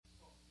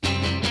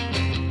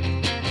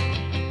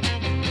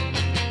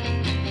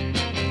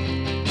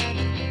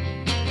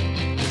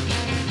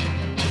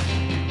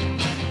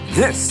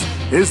This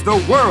is the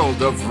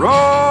World of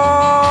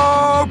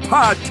Raw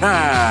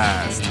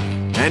podcast.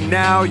 And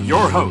now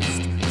your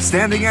host,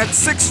 standing at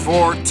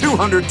 6'4",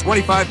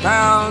 225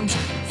 pounds,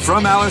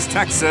 from Alice,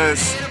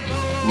 Texas,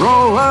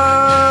 Roel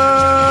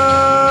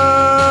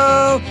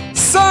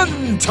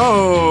Santos.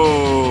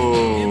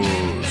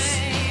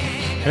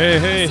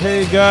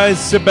 Hey, guys.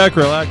 Sit back,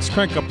 relax,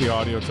 crank up the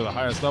audio to the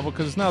highest level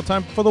because it's now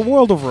time for the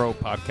World of Raw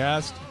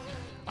podcast.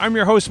 I'm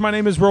your host. My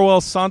name is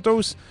Roel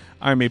Santos.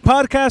 I'm a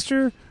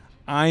podcaster.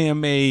 I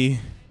am a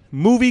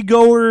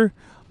moviegoer.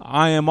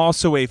 I am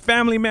also a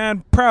family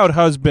man, proud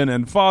husband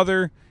and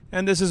father,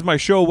 and this is my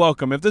show.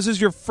 Welcome. If this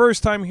is your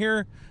first time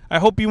here, I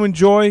hope you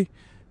enjoy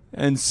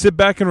and sit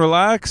back and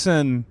relax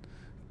and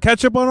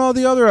catch up on all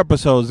the other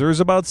episodes. There's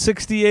about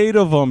 68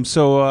 of them,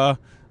 so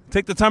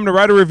take the time to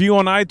write a review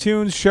on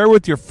iTunes. Share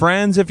with your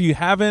friends if you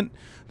haven't.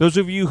 Those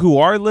of you who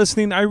are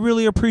listening, I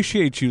really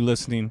appreciate you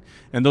listening.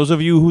 And those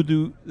of you who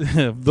do,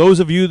 those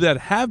of you that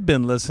have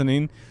been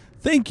listening,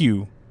 thank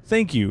you.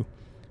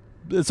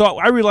 It's all,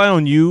 I rely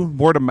on you,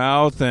 word of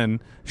mouth, and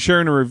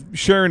sharing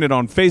it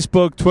on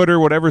Facebook, Twitter,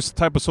 whatever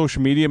type of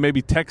social media.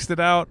 Maybe text it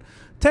out.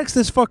 Text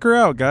this fucker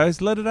out,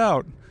 guys. Let it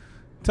out.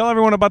 Tell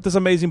everyone about this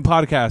amazing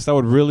podcast. I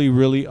would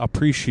really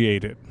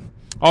appreciate it.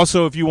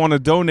 Also, if you want to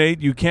donate,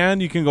 you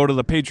can. You can go to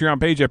the Patreon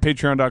page at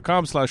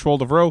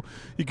patreon.com/worldofrow.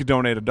 You can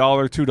donate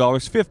 $1,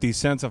 $2, 50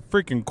 cents, a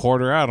freaking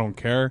quarter. I don't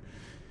care.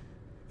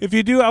 If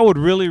you do, I would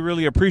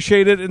really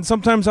appreciate it. And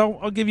sometimes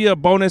I'll give you a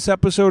bonus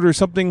episode or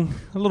something,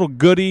 a little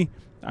goodie.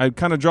 I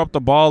kind of dropped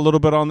the ball a little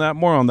bit on that.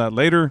 More on that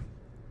later.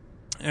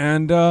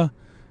 And I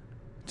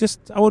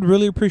would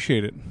really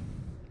appreciate it.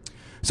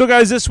 So,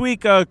 guys, this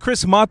week,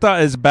 Chris Mata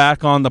is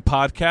back on the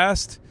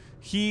podcast.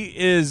 He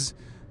is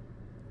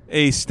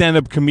a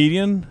stand-up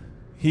comedian.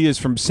 He is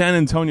from San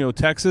Antonio,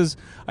 Texas.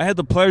 I had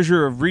the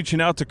pleasure of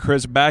reaching out to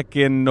Chris back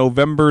in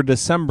November,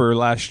 December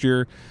last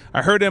year.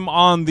 I heard him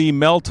on the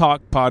Mel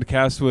Talk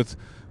podcast with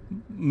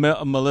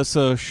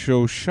Melissa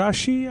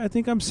Shoshashi. I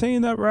think I'm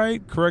saying that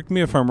right. Correct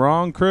me if I'm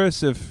wrong,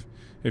 Chris, if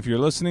you're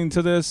listening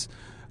to this.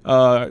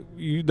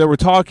 They were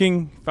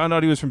talking, found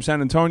out he was from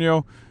San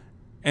Antonio,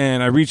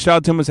 and I reached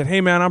out to him and said,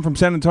 hey, man, I'm from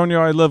San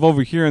Antonio. I live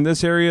over here in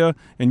this area,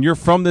 and you're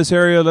from this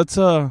area. Let's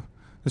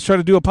try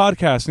to do a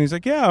podcast. And he's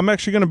like, yeah, I'm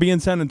actually going to be in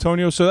San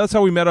Antonio. So that's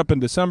how we met up in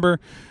December.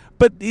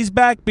 But he's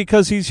back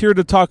because he's here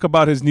to talk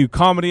about his new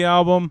comedy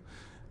album.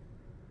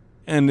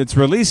 And it's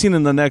releasing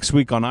in the next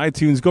week on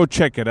iTunes. Go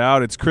check it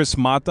out. It's Chris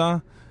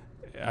Mata.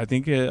 I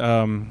think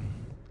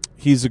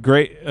he's a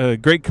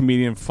great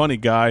comedian, funny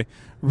guy,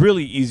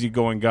 really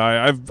easygoing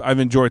guy. I've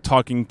enjoyed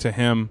talking to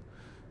him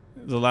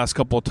the last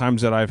couple of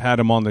times that I've had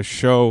him on the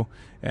show,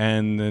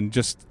 and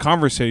just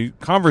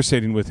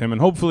conversating with him. And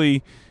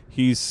hopefully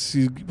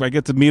I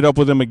get to meet up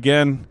with him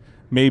again,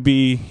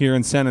 maybe here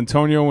in San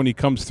Antonio when he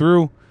comes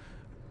through,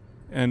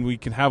 and we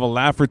can have a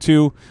laugh or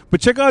two.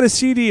 But check out his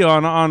CD or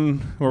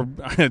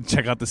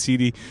check out the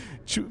CD.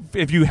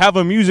 If you have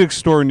a music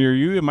store near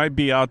you, it might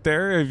be out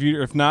there.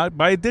 If not,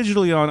 buy it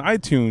digitally on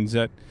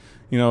iTunes at,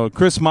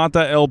 Chris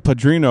Mata El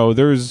Padrino.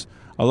 There's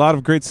a lot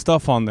of great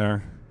stuff on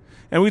there.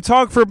 And we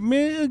talk for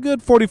a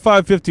good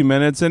 45, 50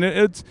 minutes, and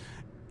it's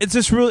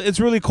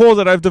really cool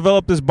that I've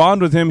developed this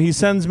bond with him. He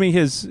sends me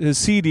his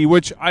CD,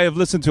 which I have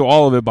listened to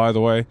all of it, by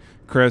the way,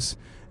 Chris.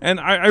 And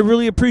I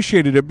really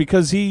appreciated it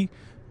because he's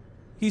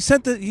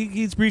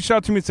reached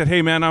out to me and said,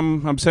 hey, man,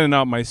 I'm sending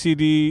out my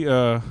CD.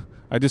 I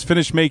just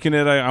finished making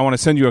it. I want to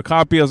send you a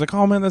copy. I was like,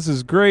 oh, man, this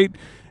is great.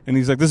 And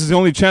he's like, this is the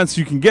only chance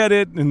you can get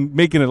it, and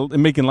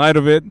making light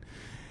of it.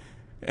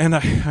 And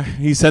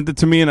he sent it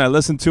to me, and I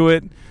listened to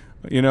it,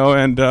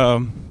 and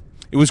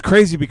it was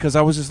crazy because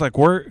I was just like,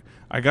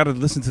 I got to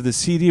listen to the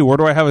CD. Where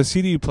do I have a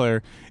CD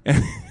player?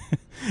 And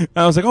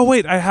I was like, oh,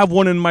 wait, I have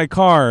one in my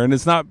car. And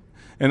it's not,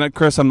 and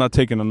Chris, I'm not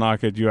taking a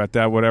knock at you at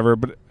that, whatever,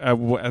 but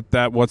at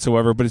that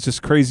whatsoever. But it's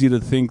just crazy to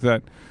think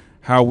that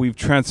how we've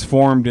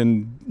transformed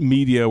in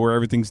media where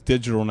everything's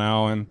digital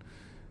now.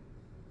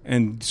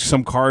 And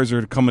some cars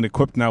are coming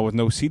equipped now with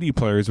no CD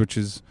players, which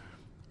is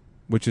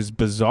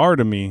bizarre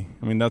to me.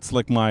 I mean, that's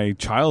like my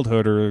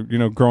childhood or,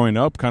 growing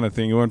up kind of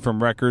thing. It went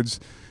from records.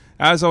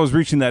 As I was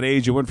reaching that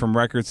age, it went from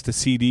records to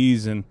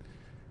CDs, and,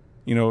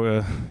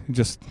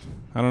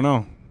 I don't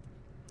know.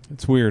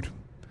 It's weird.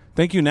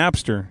 Thank you,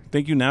 Napster.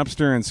 Thank you,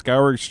 Napster and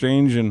Scour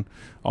Exchange and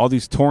all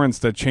these torrents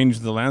that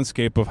changed the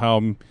landscape of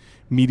how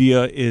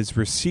media is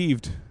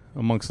received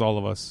amongst all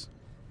of us.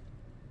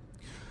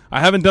 I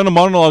haven't done a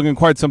monologue in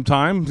quite some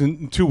time,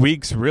 in 2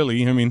 weeks,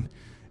 really. I mean,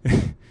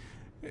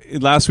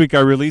 last week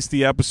I released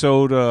the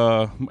episode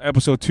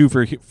 2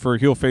 for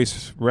Heel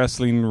Face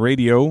Wrestling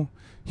Radio,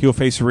 Heel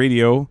Face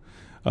Radio,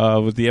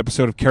 with the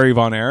episode of Kerry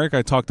Von Erich.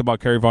 I talked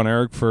about Kerry Von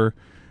Erich for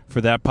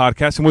that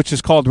podcast, and which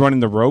is called Running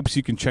the Ropes.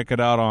 You can check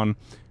it out on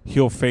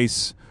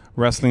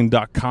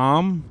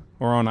heelfacewrestling.com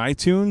or on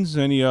iTunes,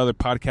 any other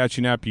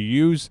podcasting app you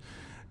use.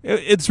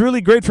 It's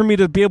really great for me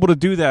to be able to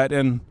do that.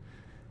 And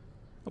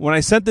when I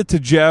sent it to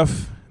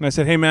Jeff, and I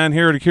said, hey, man,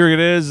 here it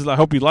is. I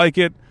hope you like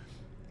it.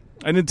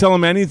 I didn't tell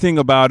him anything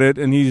about it,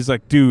 and he's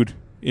like, dude,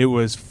 it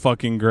was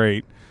fucking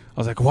great. I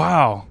was like,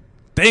 wow,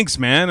 thanks,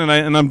 man.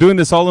 And I'm doing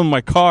this all in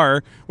my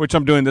car, which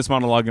I'm doing this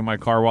monologue in my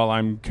car while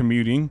I'm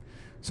commuting.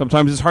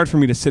 Sometimes it's hard for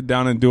me to sit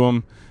down and do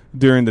them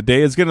during the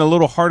day. It's getting a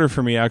little harder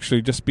for me,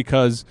 actually, just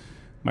because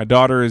my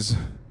daughter is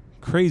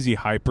crazy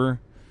hyper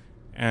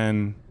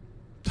and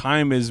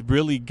time is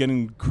really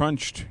getting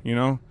crunched, you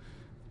know.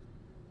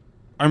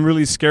 I'm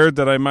really scared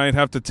that I might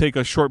have to take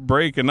a short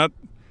break, and not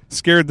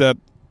scared that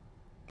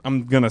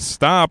I'm going to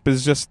stop.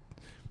 Is just,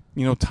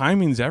 you know,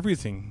 timing's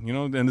everything, you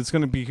know, and it's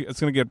going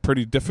to get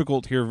pretty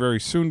difficult here very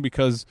soon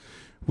because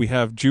we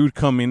have Jude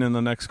coming in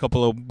the next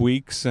couple of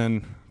weeks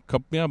and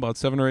about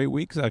 7 or 8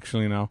 weeks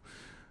actually now.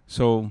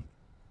 So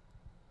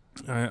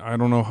I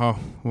don't know how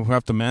we'll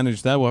have to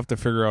manage that. We'll have to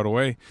figure out a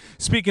way.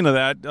 Speaking of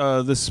that,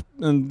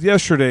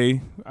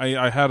 yesterday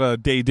I had a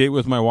date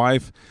with my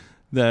wife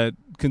that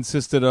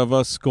consisted of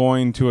us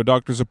going to a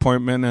doctor's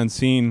appointment and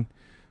seeing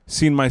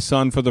my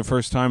son for the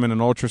first time in an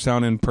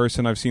ultrasound in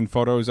person. I've seen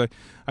photos.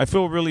 I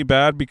feel really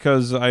bad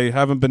because I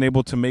haven't been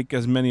able to make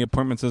as many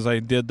appointments as I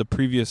did the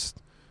previous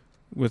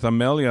with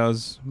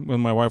Amelia's when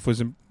my wife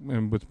was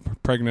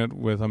pregnant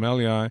with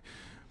Amelia.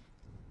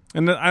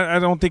 And I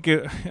don't think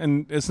it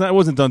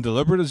wasn't done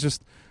deliberate. It's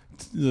just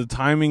the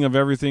timing of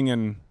everything.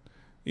 And,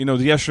 you know,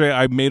 yesterday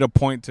I made a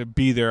point to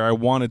be there. I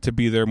wanted to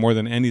be there more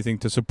than anything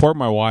to support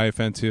my wife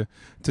and to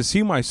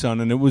see my son.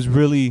 And it was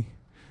really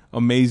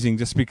amazing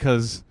just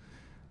because,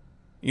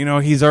 you know,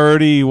 he's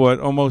already,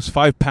 almost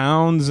 5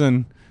 pounds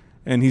and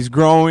he's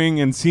growing,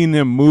 and seeing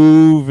him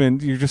move.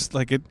 And you're just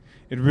like, it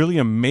really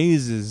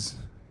amazes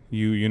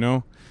you, you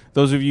know.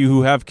 Those of you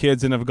who have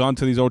kids and have gone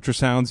to these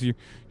ultrasounds,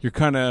 you're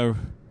kind of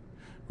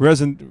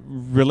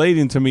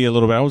relating to me a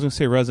little bit. I was going to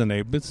say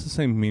resonate, but it's the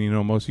same meaning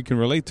almost. You can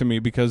relate to me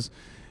because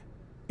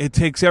it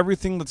takes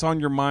everything that's on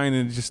your mind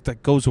and it just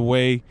that goes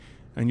away,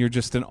 and you're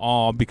just in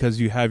awe because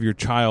you have your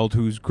child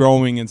who's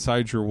growing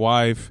inside your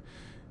wife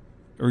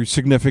or your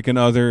significant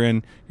other,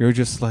 and you're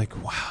just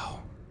like, wow,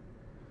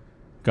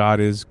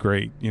 God is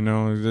great. You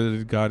know,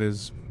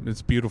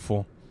 it's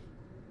beautiful.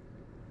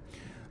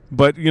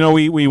 But, you know,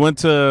 we went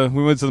to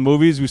the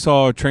movies. We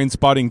saw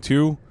Trainspotting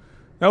 2.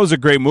 That was a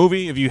great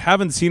movie. If you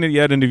haven't seen it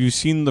yet, and if you've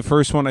seen the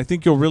first one, I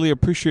think you'll really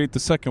appreciate the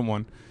second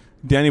one.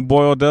 Danny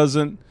Boyle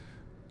doesn't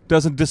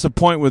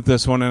disappoint with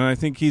this one, and I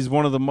think he's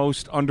one of the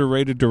most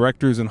underrated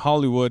directors in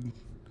Hollywood,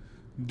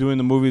 doing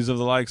the movies of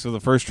the likes of the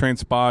first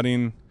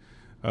Trainspotting,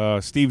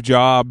 Steve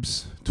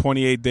Jobs,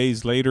 28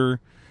 Days Later.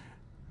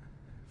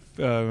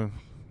 The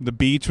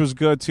Beach was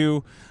good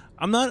too.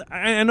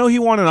 I know he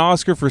won an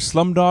Oscar for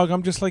Slumdog.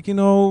 I'm just like, you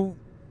know,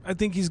 I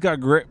think he's got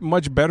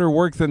much better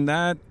work than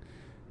that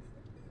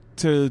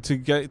to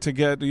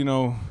get you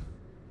know,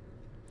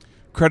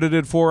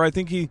 credited for. I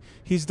think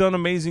he's done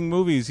amazing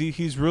movies.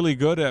 He's really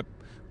good at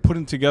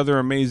putting together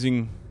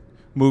amazing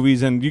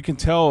movies, and you can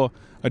tell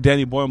a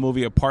Danny Boyle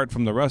movie apart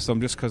from the rest of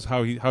them just because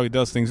how he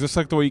does things. Just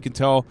like the way you can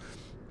tell,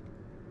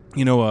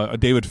 you know, a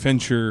David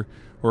Fincher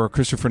or a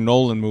Christopher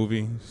Nolan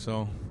movie.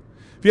 So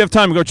if you have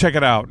time, go check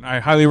it out. I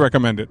highly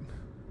recommend it.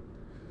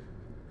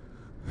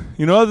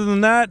 You know, other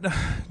than that,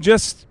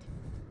 just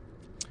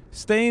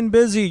staying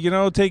busy, you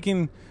know,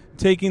 taking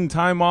some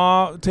time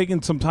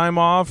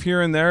off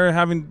here and there,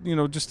 having, you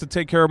know, just to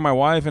take care of my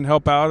wife and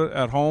help out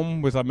at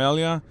home with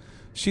Amelia.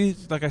 She,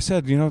 like I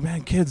said, you know,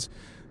 man, kids,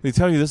 they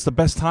tell you this is the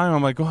best time.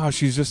 I'm like, wow,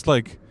 she's just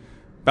like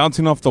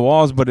bouncing off the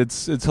walls, but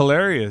it's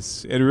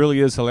hilarious. It really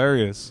is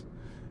hilarious.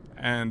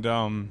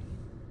 And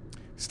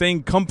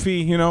staying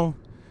comfy, you know,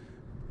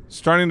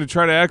 starting to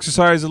try to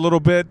exercise a little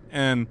bit.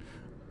 And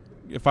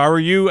if I were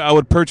you, I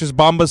would purchase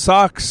Bomba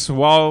socks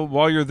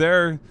while you're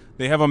there.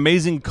 They have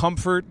amazing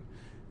comfort.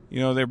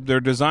 You know, they're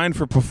designed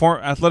for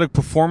athletic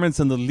performance,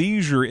 and the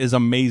leisure is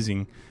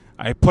amazing.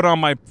 I put on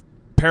my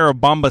pair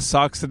of Bomba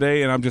socks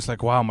today, and I'm just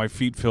like, wow, my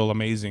feet feel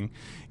amazing.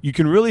 You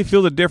can really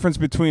feel the difference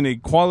between a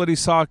quality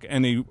sock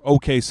and a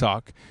okay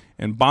sock,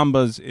 and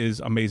Bombas is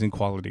amazing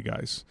quality,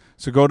 guys.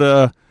 So go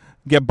to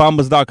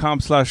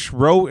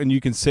getbombas.com/row, and you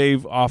can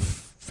save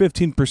off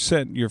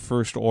 15% your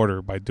first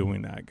order by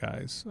doing that,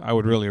 guys. I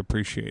would really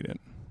appreciate it.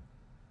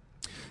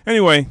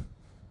 Anyway,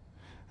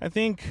 I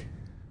think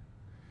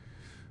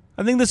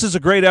this is a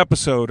great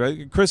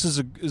episode. Chris is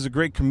a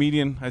great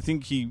comedian. I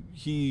think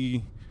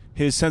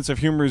his sense of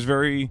humor is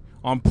very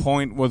on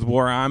point with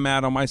where I'm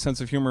at on my sense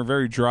of humor.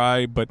 Very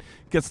dry, but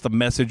gets the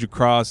message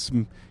across.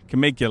 Can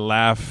make you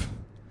laugh,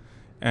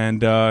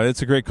 and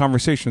it's a great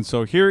conversation.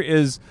 So here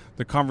is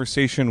the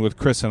conversation with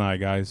Chris and I,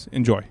 guys.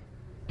 Enjoy.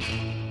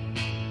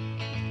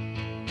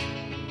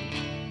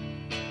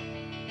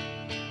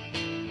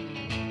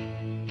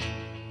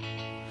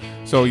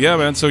 So yeah,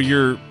 man. So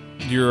you're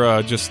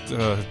just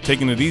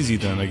taking it easy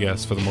then, I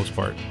guess, for the most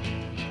part.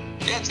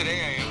 Yeah,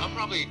 today I am. I'll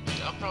probably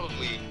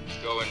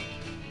go and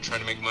try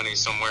to make money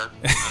somewhere.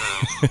 I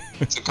don't know.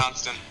 It's a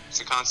constant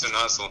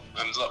hustle.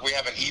 We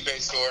have an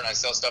eBay store, and I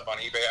sell stuff on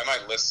eBay. I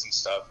might list some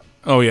stuff.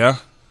 Oh yeah.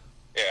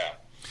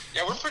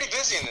 Yeah, we're pretty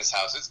busy in this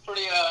house. It's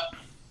pretty.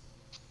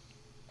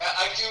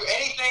 I do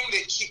anything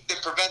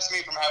that prevents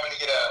me from having to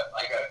get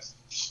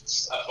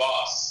a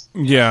boss.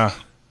 Yeah.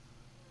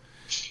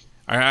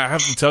 I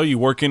have to tell you,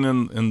 working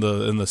in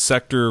the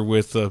sector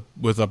with a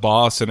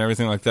boss and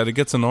everything like that, it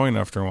gets annoying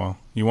after a while.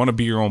 You want to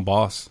be your own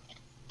boss.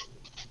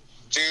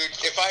 Dude,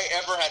 if I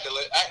ever had to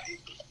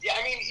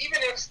I mean, even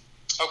if,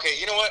 okay,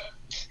 you know what?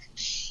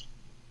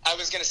 I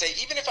was going to say,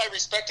 even if I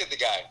respected the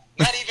guy,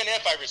 not even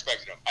if I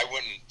respected him, I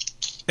wouldn't.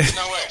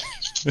 No way.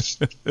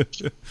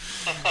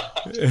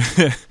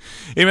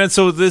 Hey, man,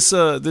 so this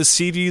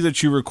CD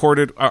that you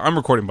recorded, I'm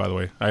recording, by the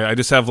way. I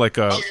just have like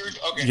a... Oh,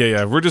 okay.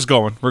 Yeah, we're just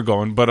going. We're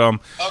going. But,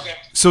 okay.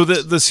 So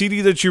the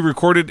CD that you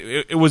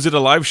recorded, was it a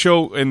live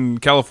show in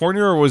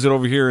California or was it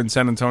over here in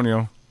San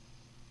Antonio?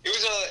 It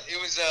was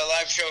a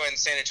live show in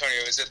San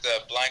Antonio. It was at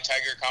the Blind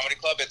Tiger Comedy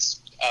Club. It's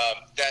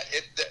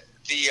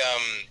the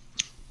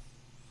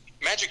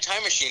Magic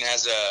Time Machine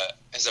has a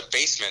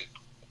basement,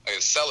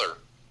 a cellar.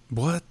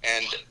 What?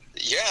 And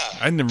yeah,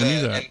 I never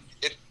knew that. And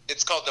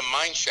it's called the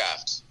Mine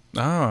Shaft.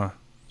 Ah.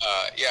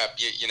 Yeah,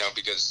 you know,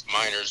 because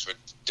miners would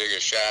dig a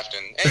shaft,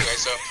 and anyway,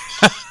 so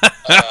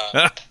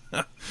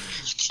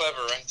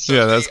clever, right? So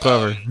yeah, that's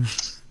clever.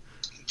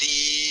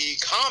 The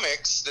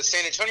comics, the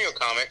San Antonio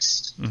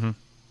comics,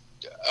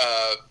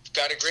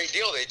 got a great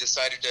deal. They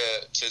decided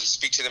to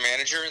speak to the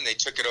manager, and they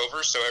took it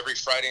over. So every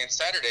Friday and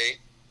Saturday,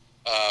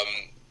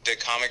 the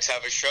comics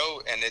have a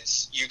show, and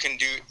you can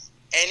do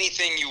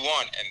anything you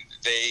want, and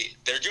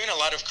they're doing a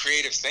lot of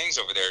creative things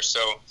over there.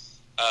 So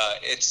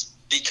it's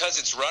because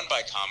it's run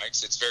by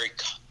comics, it's very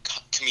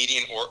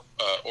comedian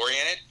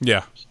oriented.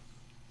 Yeah.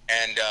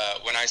 And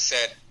when I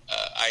said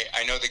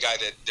I know the guy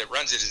that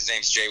runs it, his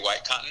name's Jay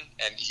Whitecotton,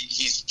 and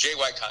he's Jay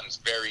Whitecotton's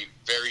very,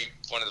 very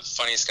one of the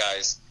funniest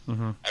guys I've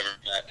ever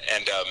met.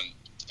 And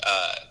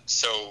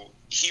so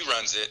he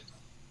runs it,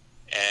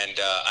 and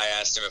I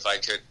asked him if I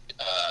could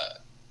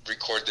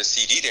record the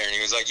CD there, and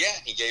he was like, yeah.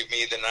 He gave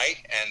me the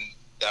night, and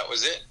that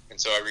was it. And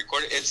so I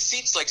recorded. It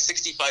seats like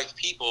 65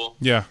 people.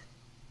 Yeah.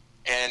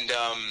 And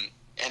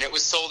it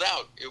was sold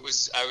out. I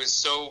was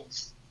so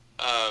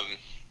I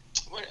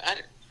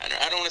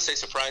don't want to say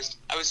surprised.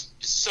 I was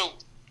so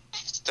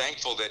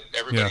thankful that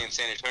everybody in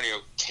San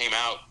Antonio came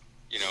out,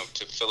 you know,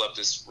 to fill up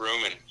this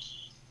room, and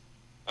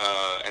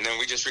then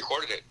we just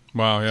recorded it.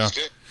 Wow, yeah. It was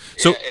good.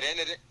 So yeah,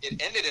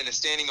 it ended in a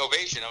standing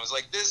ovation. I was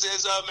like, this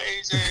is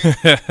amazing.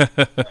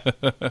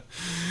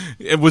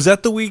 Was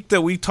that the week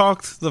that we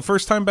talked the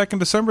first time back in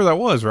December? That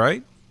was,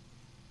 right?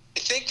 I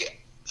think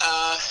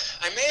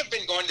I may have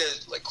been going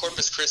to like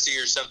Corpus Christi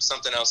or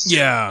something else.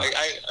 Yeah. Like,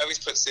 I always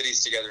put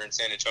cities together in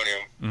San Antonio,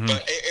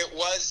 but it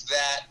was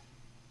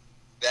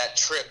that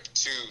trip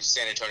to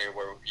San Antonio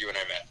where you and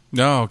I met.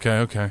 No,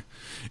 okay.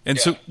 And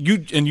so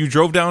you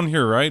drove down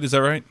here, right? Is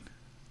that right?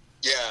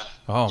 Yeah.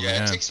 Oh, yeah,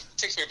 man. It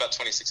takes me about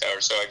 26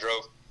 hours, so I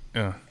drove.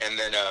 Yeah. And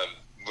then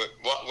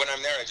when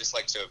I'm there, I just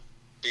like to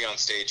be on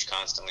stage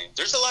constantly.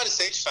 There's a lot of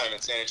stage time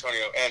in San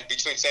Antonio, and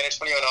between San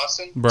Antonio and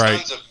Austin, right.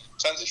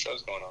 tons of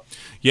shows going on.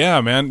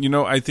 Yeah, man. You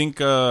know, I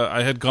think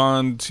I had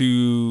gone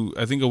to,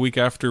 I think a week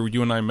after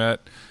you and I met,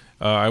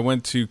 I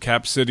went to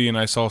Cap City and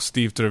I saw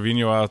Steve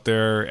Trevino out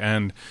there,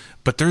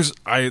 but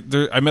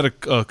I met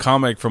a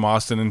comic from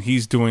Austin, and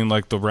he's doing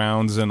like the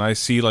rounds, and I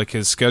see like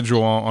his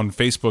schedule on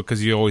Facebook because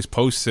he always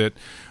posts it.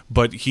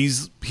 But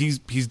he's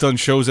done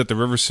shows at the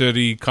River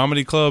City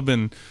Comedy Club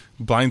and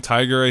Blind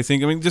Tiger, I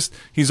think. I mean, just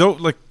he's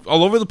like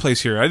all over the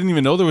place here. I didn't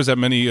even know there was that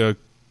many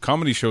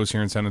comedy shows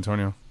here in San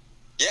Antonio.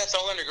 Yeah, it's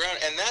all underground,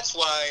 and that's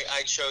why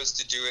I chose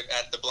to do it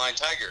at the Blind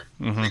Tiger,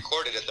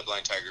 recorded at the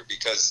Blind Tiger,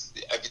 because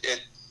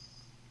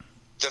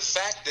the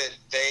fact that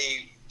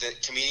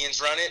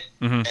comedians run it,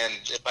 and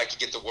if I could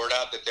get the word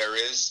out that there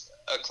is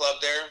a club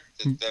there,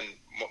 then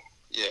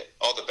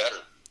all the better.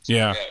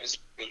 Yeah.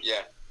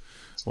 Yeah.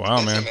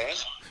 Wow, man.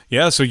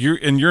 Yeah, so you're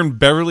in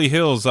Beverly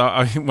Hills.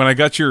 When I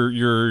got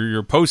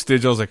your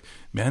postage, I was like,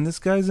 man, this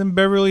guy's in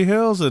Beverly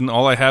Hills, and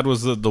all I had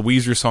was the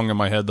Weezer song in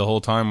my head the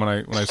whole time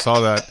when I saw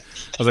that.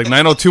 I was like,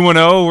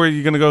 90210, where are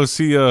you gonna go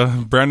see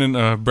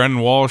Brandon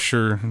Walsh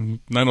or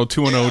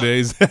 90210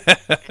 days? I'm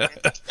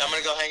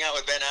gonna go hang out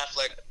with Ben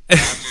Affleck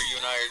after you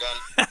and I are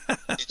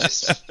done. He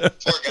just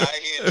poor guy,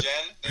 he and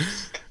Jen.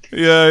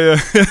 Yeah.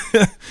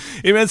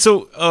 Hey, man,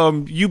 so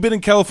you've been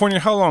in California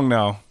how long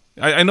now?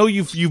 I know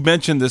you've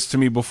mentioned this to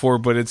me before,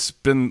 but it's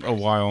been a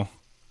while.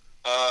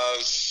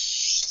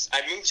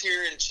 I moved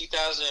here in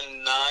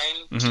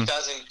 2009,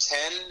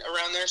 2010,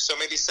 around there, so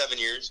maybe 7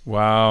 years.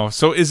 Wow.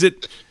 So is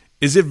it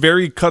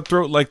very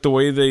cutthroat, like the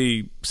way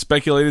they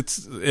speculate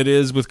it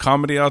is with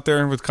comedy out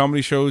there, with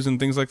comedy shows and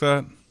things like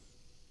that?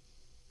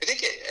 I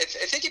think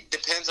it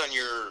depends on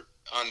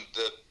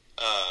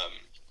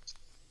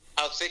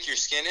how thick your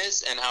skin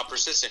is and how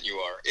persistent you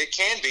are. It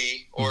can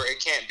be, or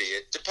it can't be.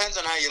 It depends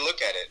on how you look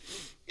at it.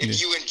 If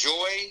you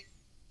enjoy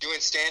doing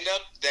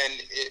stand-up, then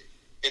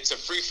it's a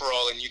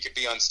free-for-all, and you could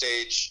be on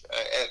stage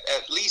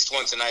at least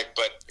once a night.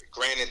 But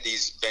granted,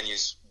 these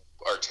venues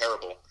are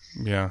terrible.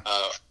 Yeah.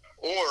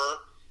 Or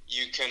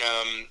you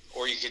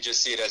could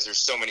just see it as there's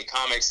so many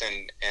comics,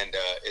 and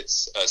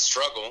it's a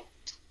struggle.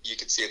 You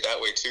could see it that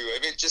way too. I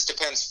mean, it just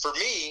depends. For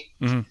me,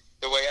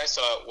 the way I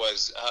saw it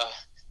was,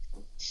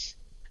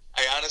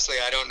 I honestly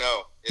don't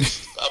know.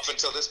 Up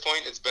until this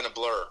point, it's been a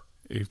blur.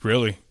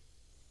 Really?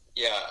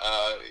 Yeah,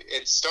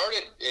 it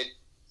started.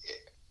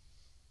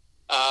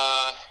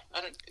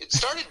 It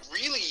started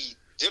really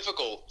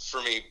difficult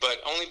for me, but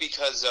only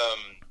because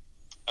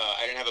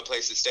I didn't have a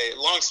place to stay.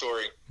 Long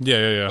story.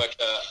 Yeah. But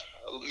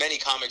many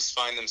comics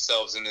find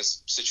themselves in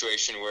this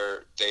situation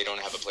where they don't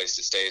have a place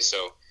to stay.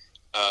 So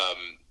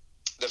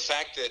the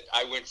fact that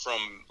I went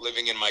from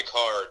living in my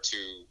car to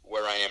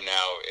where I am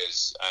now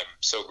I'm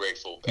so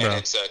grateful, and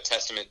it's a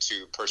testament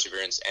to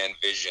perseverance and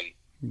vision.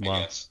 Wow. I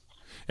guess.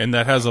 And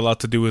that has a lot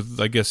to do with,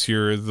 I guess,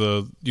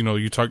 you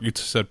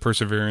said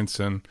perseverance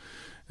and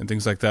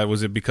things like that.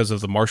 Was it because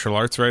of the martial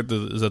arts, right?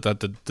 Is that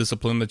the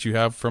discipline that you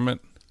have from it?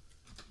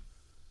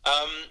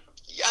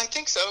 Yeah, I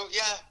think so.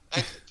 Yeah,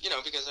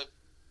 because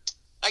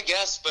I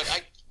guess, but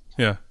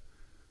yeah,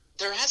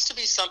 there has to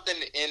be something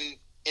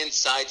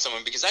inside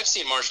someone, because I've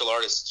seen martial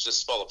artists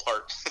just fall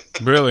apart.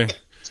 Really?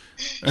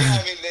 Yeah,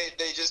 I mean,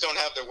 they just don't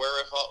have the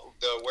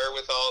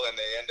wherewithal, and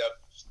they end up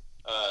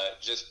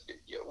just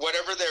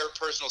whatever their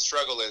personal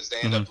struggle is,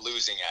 they end up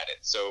losing at it.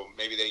 So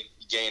maybe they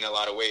gain a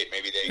lot of weight,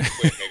 maybe they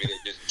quit, maybe they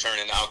just turn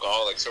into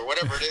alcoholics or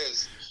whatever it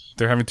is.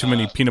 They're having too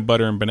many peanut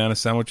butter and banana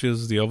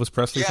sandwiches, the Elvis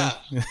Presley thing?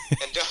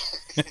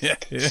 Yeah.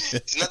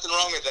 There's nothing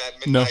wrong with that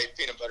midnight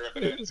peanut butter and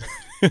banana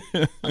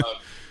sandwich.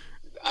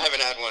 I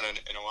haven't had one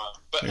in a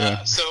while.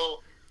 But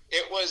so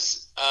it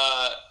was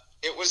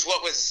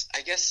what was,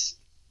 I guess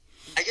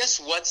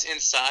what's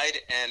inside,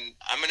 and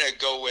I'm going to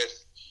go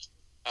with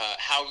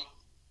how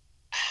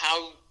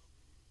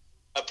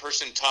a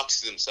person talks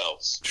to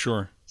themselves.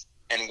 Sure.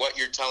 And what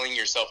you're telling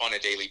yourself on a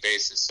daily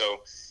basis.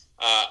 So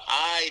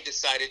I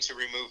decided to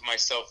remove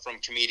myself from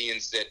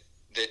comedians that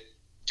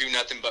do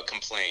nothing but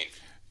complain.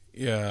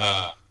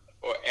 Yeah.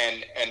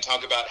 And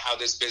talk about how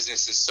this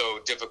business is so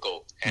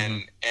difficult.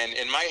 And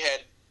in my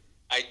head,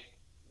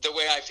 the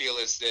way I feel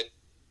is that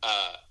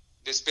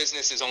this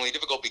business is only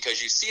difficult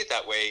because you see it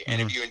that way.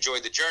 And if you enjoy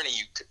the journey,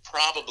 you could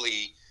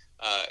probably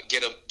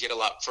get a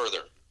lot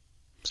further.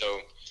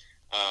 So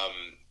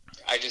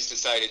I just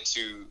decided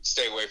to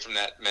stay away from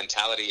that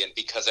mentality, and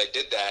because I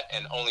did that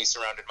and only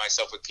surrounded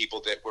myself with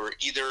people that were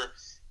either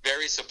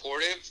very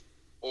supportive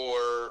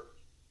or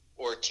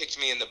kicked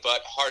me in the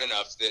butt hard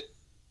enough that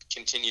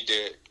continued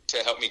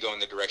to help me go in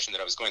the direction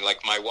that I was going,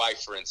 like my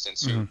wife, for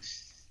instance, who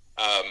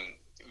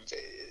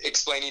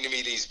explaining to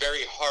me these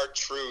very hard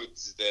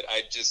truths that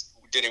I just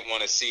didn't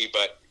want to see,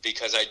 but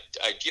because I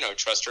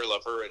trust her,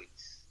 love her, and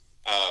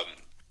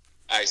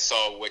I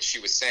saw what she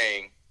was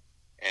saying.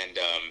 And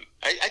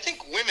I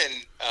think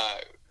women,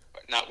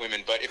 not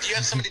women, but if you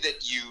have somebody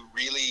that you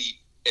really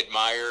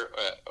admire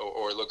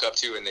or look up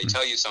to and they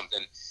tell you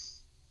something,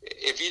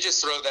 if you just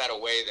throw that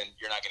away, then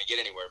you're not going to get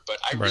anywhere. But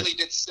I really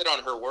did sit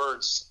on her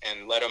words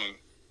and let them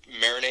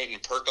marinate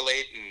and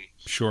percolate. And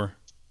sure.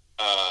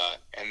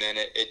 And then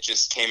it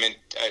just came in.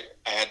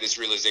 I had this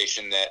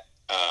realization that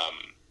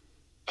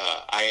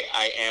I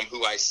am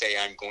who I say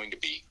I'm going to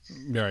be.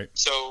 Right.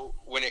 So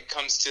when it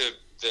comes to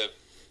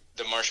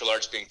the martial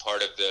arts being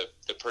part of the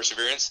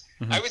perseverance,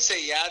 I would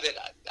say,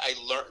 that I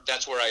learned,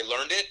 that's where I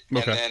learned it.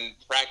 Okay. And then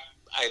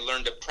I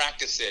learned to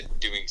practice it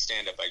doing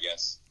stand-up, I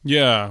guess.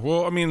 Yeah.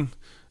 Well, I mean,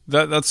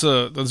 that's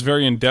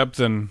very in-depth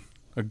and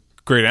a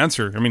great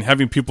answer. I mean,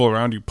 having people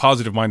around you,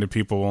 positive-minded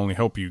people, will only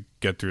help you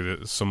get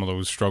through some of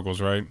those struggles,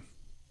 right?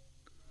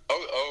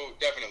 Oh,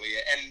 definitely.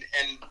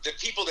 And the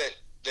people that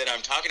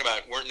I'm talking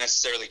about weren't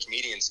necessarily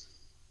comedians,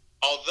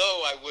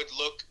 although I would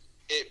look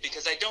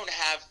because I don't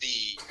have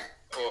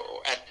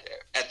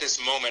at this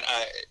moment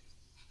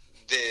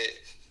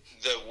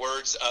the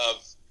words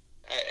of,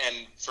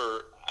 and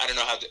for I don't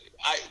know how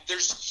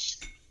there's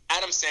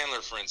Adam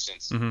Sandler, for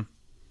instance.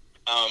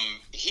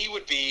 He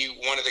would be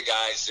one of the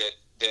guys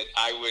that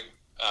I would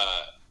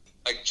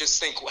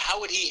just think, how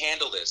would he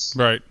handle this?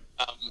 Right.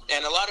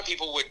 And a lot of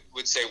people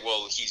would say,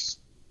 well, he's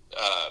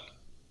I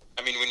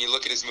mean, when you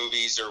look at his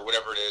movies or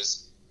whatever it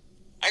is,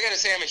 I gotta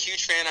say I'm a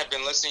huge fan. I've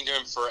been listening to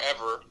him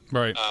forever.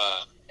 Right.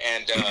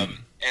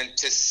 And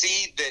to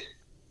see that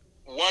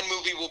one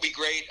movie will be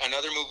great,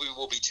 another movie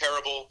will be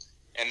terrible,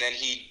 and then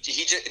he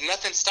just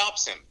nothing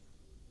stops him.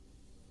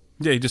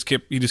 Yeah, he just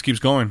keeps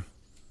going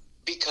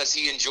because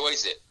he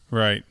enjoys it.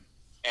 Right.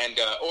 And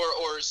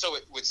or so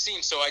it would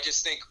seem. So I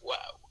just think,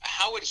 wow,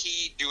 how would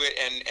he do it?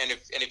 And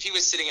if he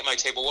was sitting at my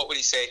table, what would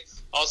he say?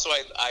 Also,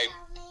 I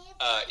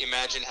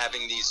imagine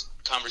having these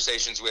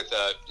conversations with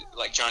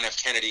like John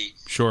F. Kennedy,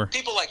 sure,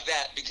 people like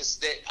that, because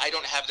I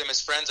don't have them as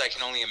friends. I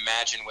can only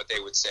imagine what they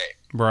would say.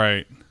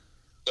 Right.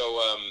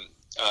 So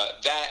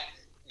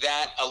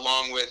that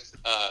along with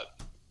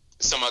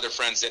some other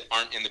friends that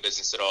aren't in the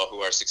business at all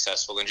who are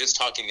successful, and just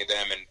talking to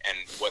them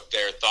and what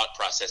their thought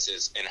process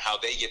is and how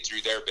they get through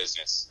their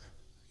business.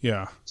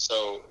 Yeah.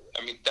 So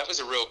I mean, that was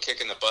a real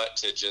kick in the butt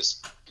to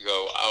just go,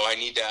 oh, I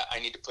need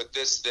to put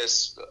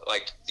this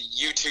like the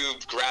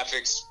YouTube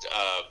graphics,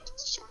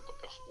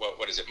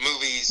 what is it,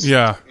 movies?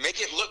 Yeah. Make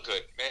it look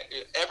good.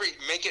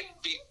 Make it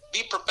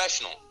be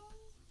professional.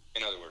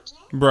 In other words.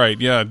 Right.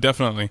 Yeah.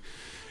 Definitely.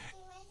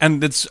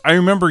 And I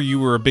remember you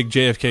were a big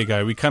JFK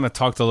guy. We kind of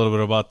talked a little bit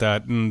about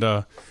that, and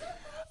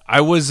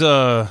I was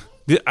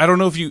I don't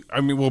know if you. I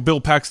mean, well,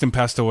 Bill Paxton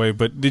passed away,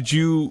 but did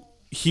you?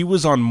 He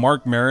was on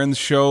Mark Maron's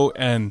show,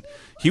 and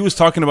he was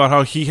talking about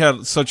how he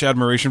had such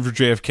admiration for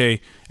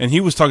JFK, and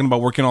he was talking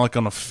about working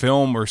on a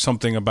film or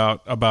something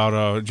about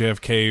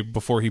JFK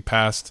before he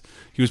passed.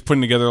 He was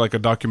putting together like a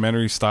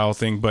documentary style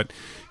thing, but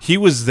he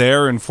was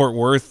there in Fort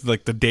Worth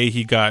like the day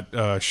he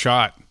got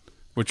shot,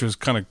 which was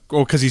kind of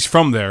because he's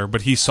from there,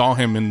 but he saw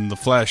him in the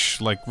flesh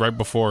like right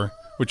before.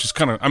 Which is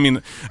kind of, I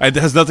mean, it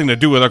has nothing to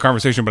do with our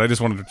conversation, but I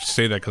just wanted to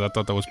say that because I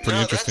thought that was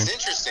pretty interesting. That's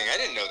interesting. I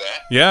didn't know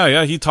that.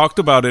 Yeah, he talked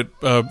about it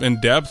in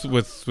depth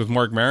with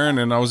Mark Maron,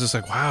 and I was just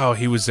like, wow,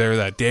 he was there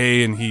that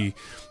day, and he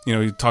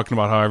talking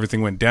about how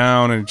everything went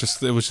down, and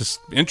it was just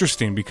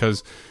interesting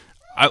because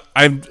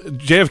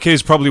JFK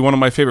is probably one of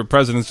my favorite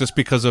presidents just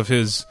because of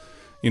his,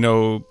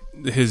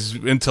 his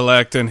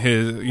intellect and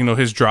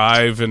his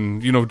drive,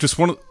 and just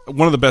one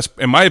of the best,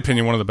 in my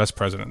opinion, one of the best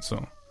presidents.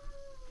 So.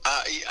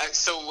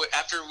 So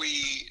after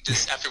we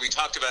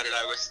talked about it,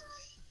 I was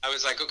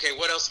like, okay,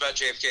 what else about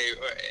JFK?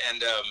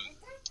 And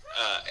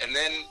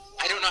then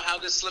I don't know how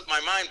this slipped my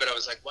mind, but I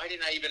was like, why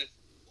didn't I even?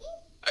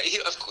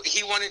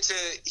 He wanted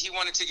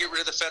to get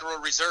rid of the Federal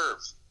Reserve.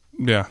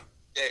 Yeah.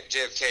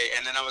 JFK,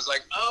 and then I was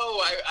like,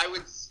 I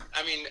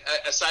mean,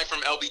 aside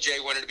from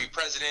LBJ wanting to be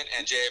president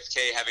and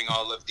JFK having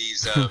all of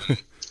these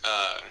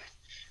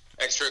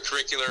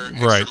extracurricular,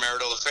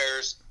 extramarital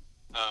affairs.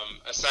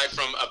 Aside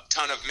from a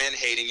ton of men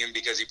hating him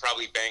because he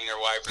probably banged their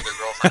wife or their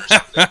girlfriend or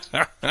something,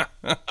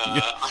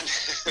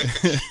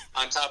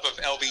 on top of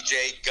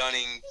LBJ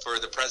gunning for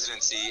the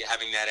presidency,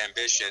 having that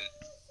ambition,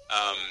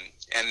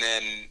 and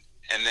then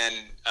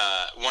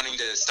wanting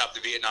to stop the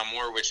Vietnam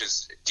War, which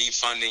is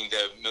defunding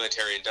the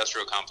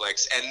military-industrial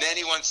complex, and then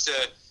he wants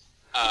to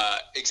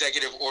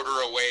executive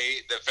order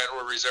away the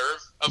Federal Reserve.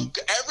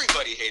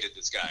 Everybody hated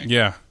this guy.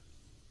 Yeah,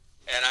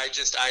 and I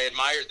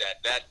admired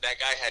that. That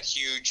guy had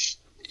huge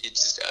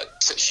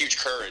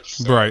courage.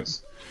 So right.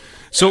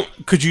 So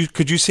could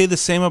you say the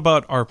same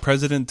about our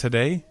president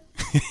today?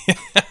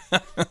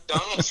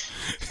 Donald.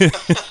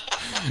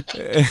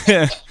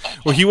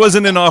 Well, he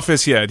wasn't in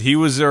office yet. He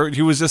was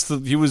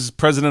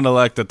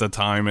president-elect at the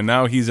time, and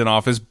now he's in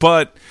office.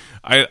 But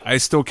I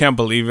still can't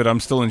believe it. I'm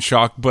still in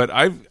shock. But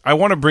I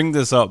want to bring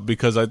this up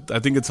because I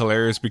think it's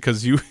hilarious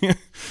because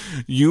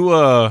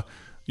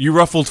you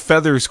ruffled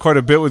feathers quite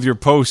a bit with your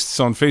posts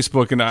on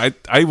Facebook, and I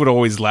would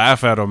always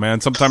laugh at them,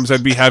 man. Sometimes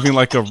I'd be having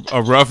like a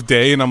rough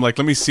day, and I'm like,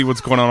 let me see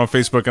what's going on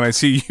Facebook, and I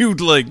see you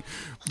like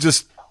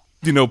just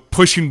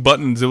pushing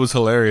buttons. It was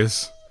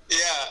hilarious. Yeah,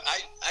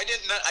 I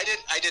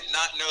did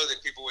not know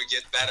that people would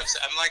get that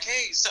upset. I'm like,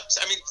 hey,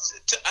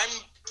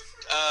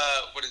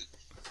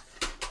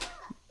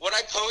 what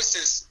I post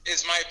is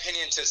my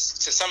opinion to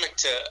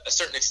a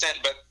certain extent,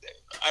 but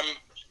I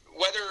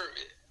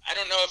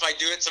don't know if I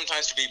do it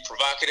sometimes to be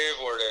provocative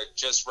or to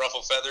just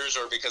ruffle feathers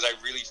or because I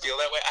really feel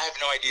that way. I have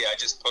no idea. I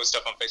just post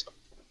stuff on Facebook.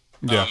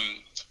 Yeah.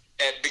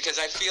 And because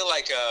I feel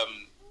like I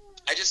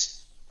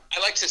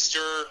like to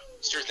stir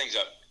things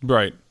up.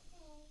 Right.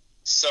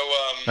 So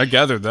I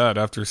gathered that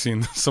after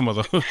seeing some of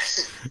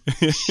those.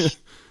 And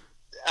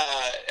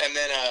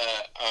then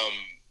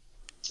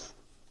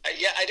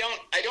I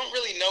don't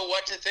really know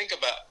what to think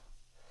about.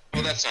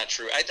 Well, that's not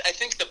true. I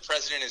think the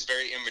president is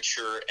very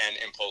immature and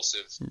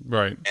impulsive.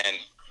 Right. And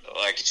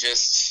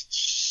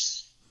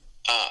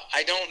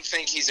I don't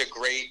think he's a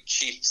great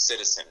chief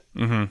citizen.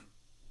 Mm-hmm.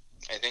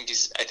 I think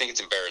it's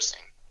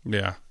embarrassing.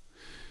 Yeah.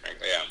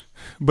 Yeah.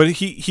 But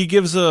he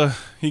gives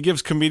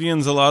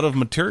comedians a lot of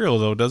material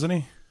though, doesn't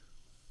he?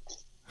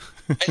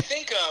 I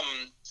think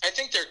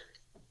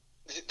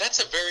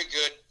that's a very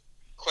good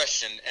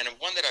question and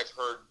one that I've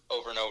heard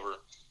over and over.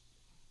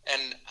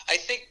 And I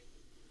think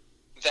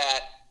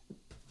that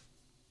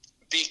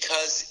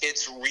because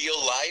it's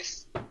real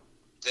life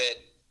that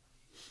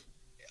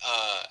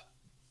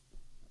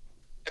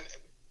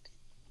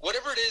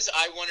whatever it is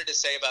I wanted to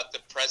say about the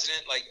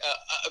president, like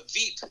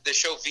Veep, the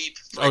show Veep,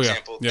 for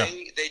example, yeah.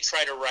 They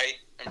try to write.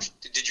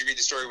 Did you read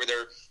the story where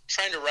they're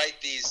trying to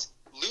write these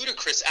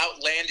ludicrous,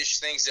 outlandish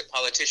things that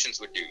politicians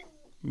would do?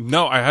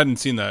 No, I hadn't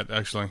seen that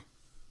actually.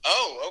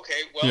 Oh,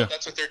 okay. Well, yeah.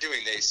 That's what they're doing.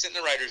 They sit in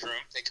the writer's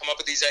room. They come up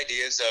with these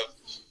ideas of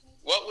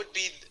what would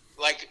be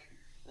like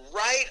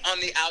right on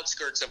the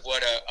outskirts of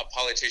what a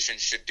politician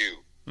should do.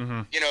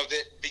 Mm-hmm.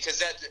 Because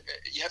that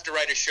you have to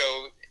write a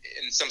show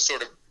in some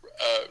sort of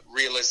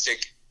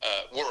realistic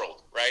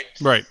world, right?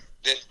 Right.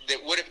 That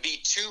would it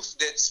be too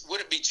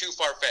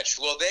far fetched?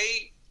 Well,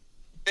 they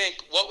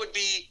think what would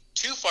be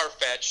too far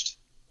fetched,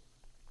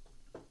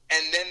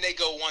 and then they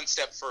go one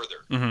step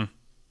further. Mm-hmm.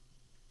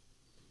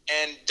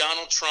 And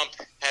Donald Trump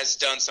has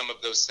done some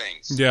of those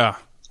things. Yeah.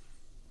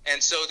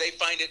 And so they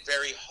find it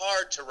very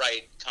hard to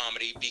write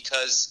comedy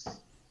because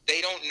they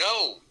don't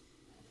know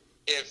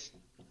if,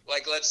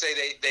 like, let's say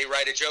they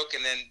write a joke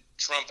and then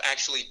Trump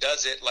actually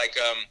does it. Like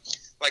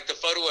the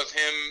photo of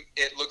him,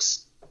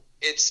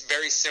 it's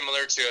very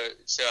similar to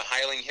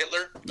Heiling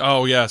Hitler.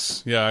 Oh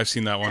yes, yeah, I've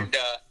seen that one.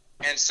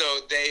 And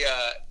so they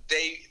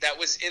that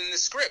was in the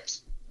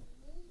script.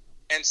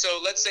 And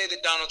so let's say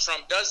that Donald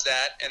Trump does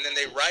that, and then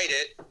they write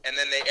it, and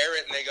then they air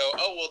it, and they go,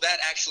 oh, well, that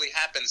actually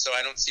happened, so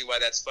I don't see why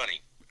that's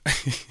funny.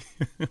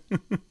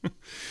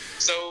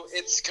 So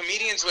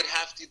comedians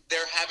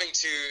they're having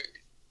to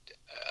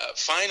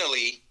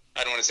finally,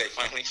 I don't want to say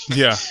finally,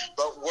 yeah,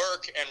 but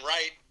work and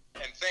write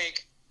and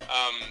think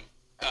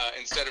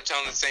instead of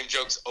telling the same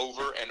jokes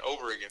over and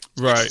over again.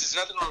 Right. There's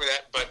nothing wrong with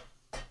that, but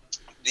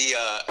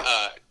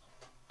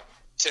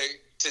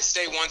to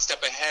stay one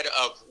step ahead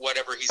of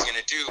whatever he's going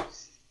to do.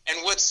 And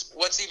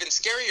what's even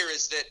scarier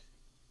is that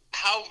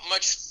how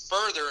much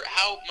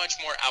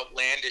more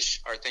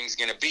outlandish are things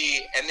going to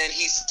be, and then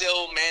he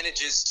still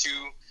manages to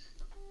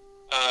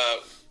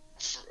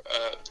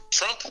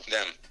trump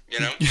them, you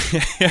know?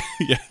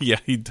 yeah,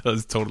 he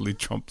does totally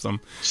trump them.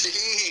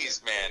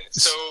 Jeez, man.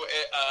 So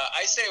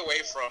I stay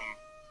away from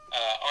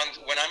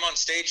when I'm on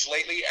stage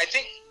lately. I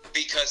think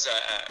because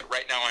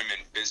right now I'm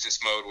in business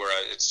mode where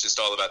it's just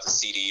all about the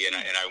CD, and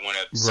I want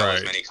to sell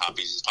as many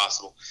copies as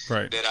possible.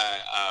 Right. That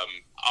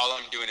all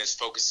I'm doing is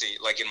focusing,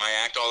 like in my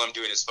act, all I'm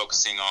doing is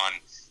focusing on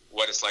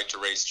what it's like to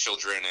raise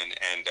children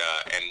and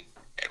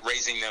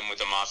raising them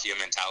with a mafia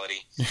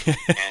mentality.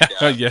 And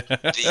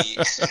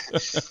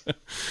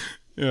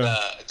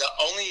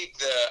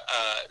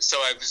so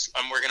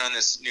I'm working on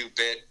this new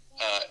bit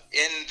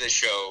in the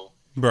show,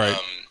 right?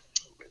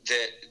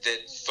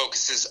 That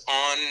focuses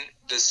on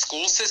the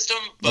school system,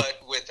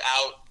 but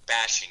without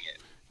bashing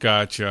it.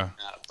 Gotcha.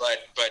 But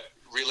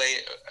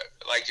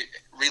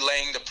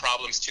relaying the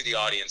problems to the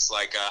audience.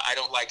 Like I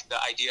don't like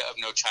the idea of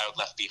No Child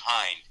Left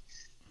Behind,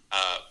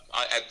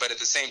 but at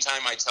the same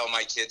time, I tell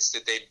my kids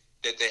that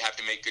they have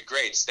to make good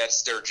grades.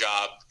 That's their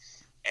job,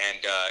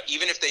 and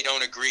even if they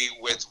don't agree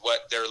with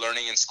what they're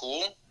learning in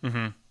school,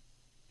 mm-hmm.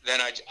 then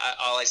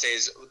all I say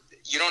is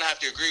you don't have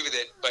to agree with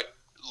it, but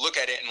look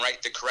at it and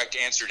write the correct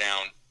answer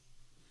down.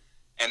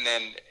 And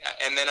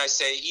then I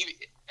say,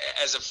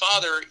 as a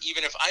father,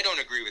 even if I don't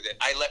agree with it,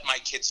 I let my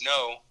kids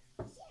know,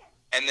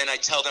 and then I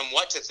tell them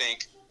what to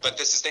think, but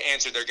this is the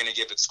answer they're going to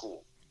give at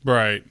school.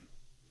 Right.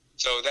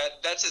 So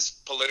that's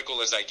as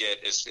political as I get,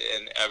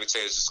 and I would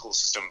say, as a school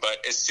system. But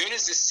as soon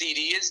as the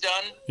CD is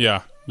done,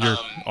 yeah,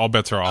 all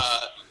bets are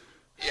off.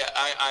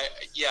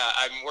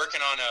 I'm working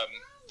on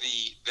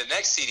the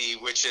next CD,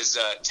 which is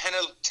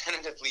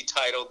tentatively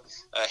titled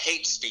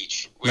Hate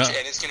Speech,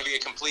 and it's going to be a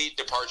complete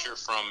departure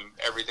from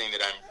everything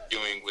that I'm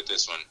doing with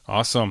this one.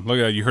 Awesome. Look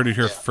at that. You heard it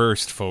here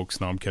first,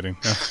 folks. No, I'm kidding.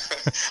 Oh,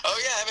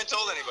 yeah, I haven't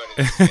told anybody.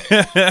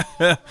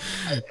 That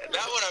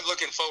one I'm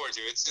looking forward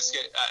to. It's just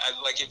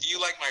like, if you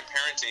like my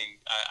parenting,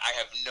 I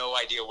have no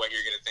idea what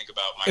you're going to think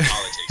about my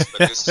politics,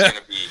 but this is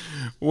going to be...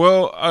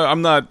 Well,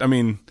 I'm not... I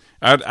mean...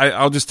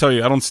 I'll just tell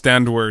you, I don't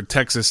stand where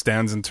Texas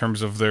stands in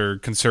terms of their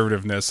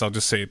conservativeness. I'll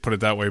just put it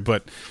that way.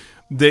 But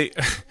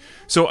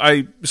so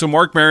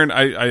Marc Maron,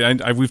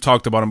 we've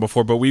talked about him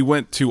before, but we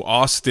went to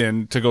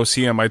Austin to go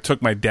see him. I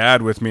took my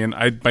dad with me, and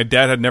my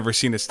dad had never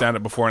seen his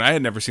stand-up before, and I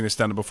had never seen his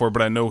stand-up before,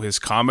 but I know his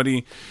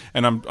comedy.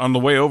 And I'm on the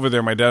way over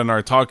there, my dad and I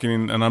are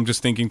talking, and I'm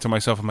just thinking to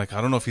myself, I'm like,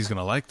 I don't know if he's going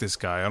to like this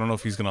guy. I don't know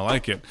if he's going to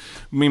like it.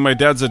 I mean, my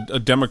dad's a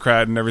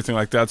Democrat and everything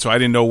like that, so I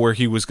didn't know where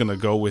he was going to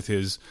go with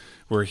his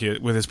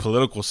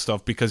political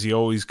stuff, because he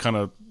always kind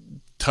of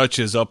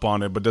touches up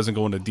on it but doesn't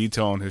go into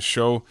detail on his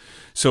show.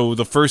 So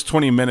the first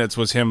 20 minutes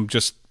was him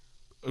just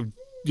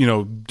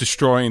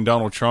destroying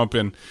Donald Trump,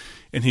 and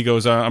he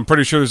goes, I'm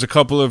pretty sure there's a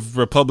couple of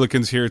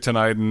Republicans here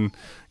tonight, and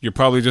you're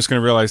probably just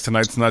going to realize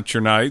tonight's not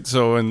your night.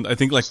 So, and I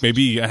think like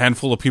maybe a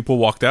handful of people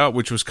walked out,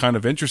 which was kind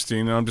of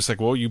interesting, and I'm just like,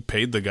 well, you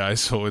paid the guy,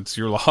 so it's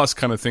your loss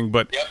kind of thing.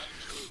 But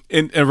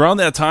and around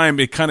that time,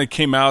 it kind of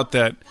came out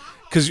that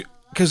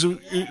because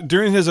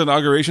during his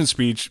inauguration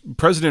speech,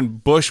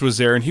 President Bush was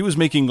there, and he was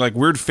making like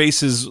weird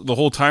faces the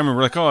whole time, and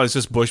we're like, oh, it's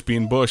just Bush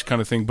being Bush kind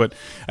of thing. But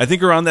I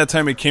think around that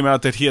time it came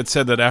out that he had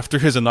said that after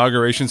his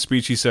inauguration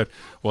speech, he said,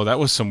 well, that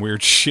was some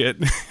weird shit.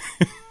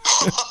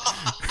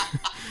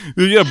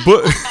 Yeah,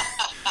 but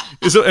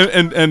so,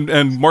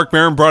 and Marc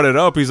Maron brought it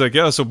up. He's like,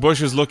 yeah, so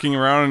Bush is looking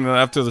around, and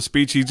after the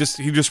speech, he just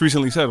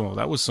recently said, well,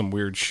 that was some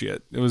weird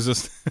shit. It was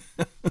just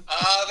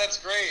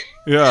that's great.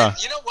 Yeah.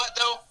 And you know what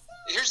though?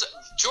 Here's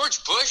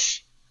George Bush.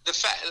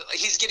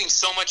 He's getting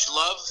so much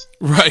love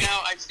right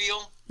now, I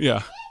feel.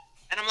 Yeah.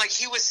 And I'm like,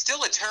 he was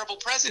still a terrible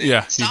president.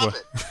 Yeah. Stop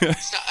it.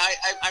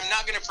 I'm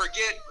not going to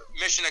forget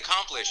mission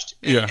accomplished.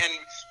 And, yeah. And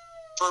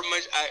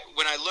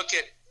when I look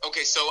at,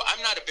 okay, so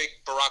I'm not a big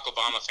Barack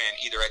Obama fan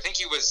either. I think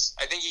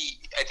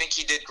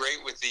he did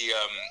great with the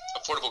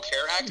Affordable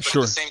Care Act, but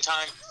sure. At the same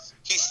time,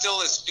 he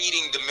still is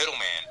feeding the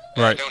middleman.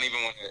 Right. I don't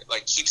even want to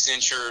keeps the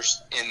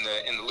insurers in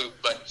the loop.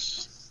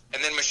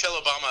 And then Michelle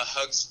Obama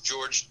hugs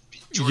George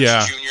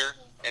yeah. Jr.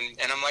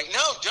 And I'm like,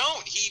 no,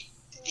 don't.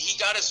 He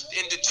got us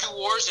into 2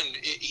 wars, and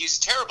he's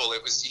terrible.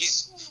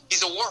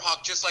 He's a war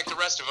hawk just like the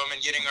rest of them,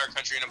 and getting our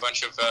country in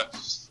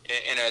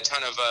a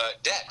ton of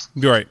debt.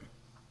 Right.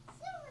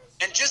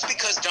 And just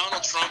because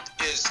Donald Trump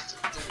is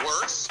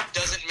worse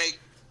doesn't make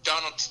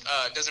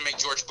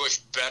George Bush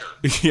better.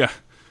 Yeah.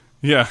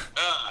 Yeah.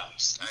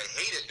 I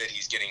hate it that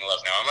he's getting love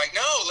now. I'm like,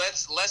 no,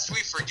 lest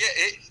we forget.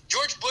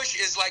 George Bush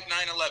is like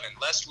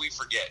 9/11, lest we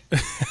forget.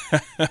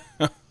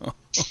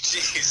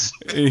 Jeez.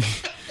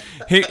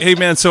 Hey,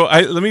 man. So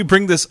let me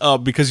bring this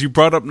up because you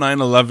brought up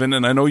 9/11,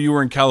 and I know you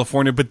were in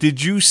California. But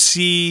did you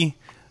see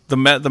the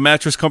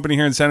mattress company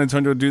here in San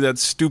Antonio do that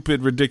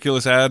stupid,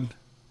 ridiculous ad?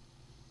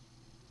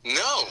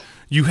 No.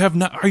 You have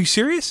not? Are you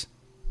serious?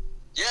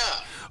 Yeah.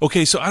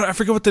 Okay, so I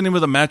forget what the name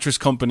of the mattress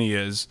company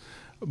is,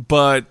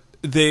 but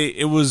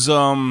it was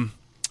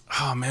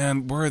oh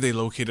man, where are they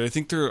located? I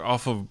think they're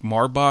off of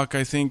Marbach,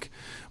 I think.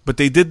 But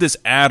they did this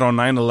ad on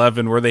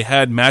 9/11 where they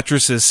had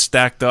mattresses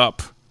stacked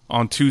up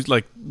on two,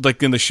 like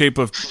in the shape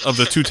of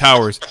the two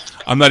towers.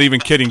 I'm not even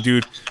kidding,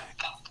 dude.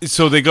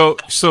 So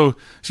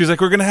she's like,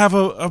 we're gonna have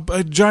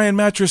a giant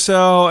mattress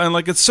cell, and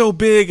like it's so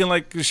big, and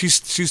like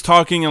she's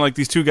talking, and like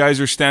these two guys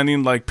are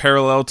standing like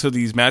parallel to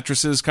these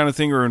mattresses, kind of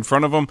thing, or in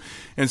front of them,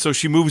 and so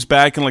she moves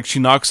back and like she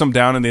knocks them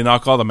down, and they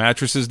knock all the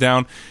mattresses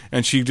down,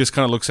 and she just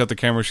kind of looks at the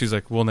camera. She's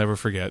like, we'll never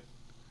forget.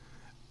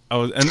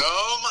 Oh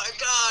my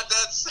God,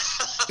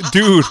 that's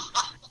dude,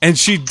 and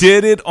she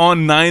did it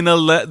on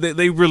 9/11.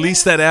 They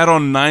released that ad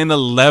on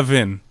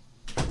 9/11.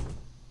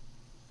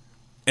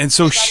 And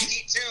so they gotta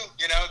eat too,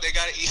 they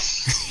gotta eat.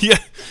 Yeah,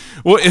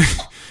 well,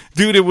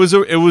 dude, it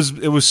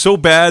was so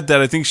bad that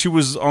I think she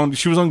was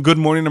on Good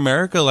Morning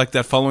America like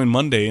that following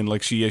Monday, and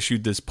like she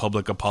issued this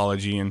public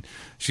apology, and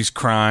she's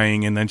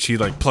crying, and then she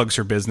like plugs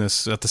her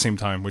business at the same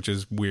time, which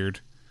is weird.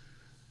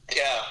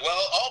 Yeah,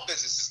 well, all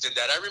businesses did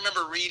that. I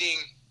remember reading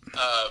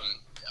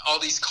all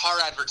these car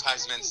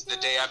advertisements the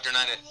day after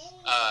 9/11.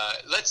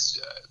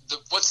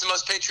 What's the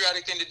most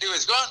patriotic thing to do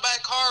is go out and buy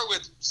a car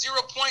with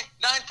 0.9%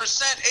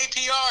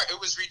 APR. It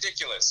was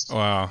ridiculous.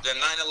 Wow. The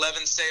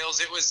 9/11 sales,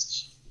 it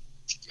was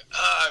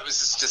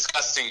just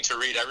disgusting to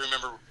read. I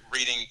remember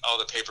reading all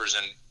the papers,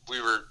 and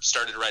we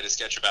started to write a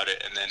sketch about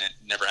it, and then it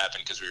never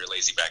happened because we were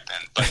lazy back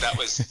then. But that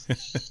was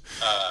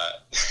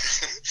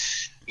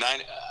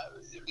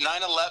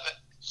 9/11.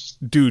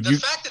 Dude, the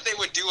fact that they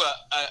would do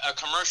a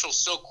commercial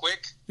so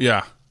quick,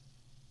 yeah,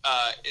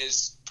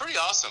 is pretty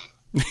awesome.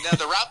 Now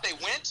the route they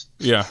went,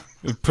 yeah,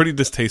 pretty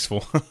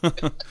distasteful.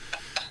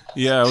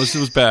 Yeah, it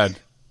was bad.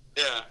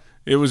 Yeah,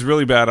 it was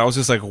really bad. I was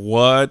just like,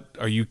 "What?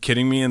 Are you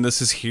kidding me?" And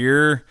this is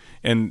here,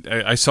 and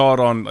I saw it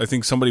on. I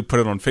think somebody put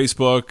it on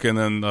Facebook, and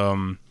then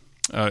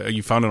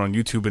you found it on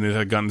YouTube, and it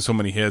had gotten so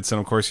many hits, and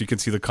of course you could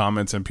see the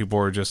comments, and people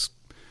were just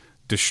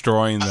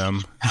destroying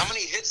them. How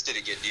many hits did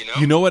it get? Do you know?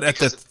 You know what?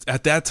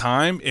 At that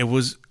time, it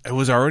was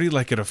already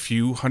like at a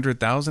few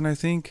 100,000, I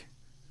think.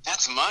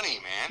 That's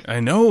money, man. I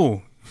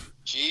know.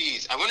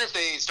 Jeez, I wonder if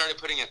they started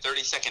putting a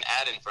 30-second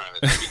ad in front of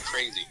it. That'd be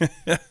crazy.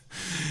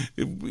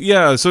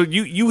 Yeah, so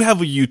you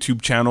have a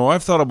YouTube channel.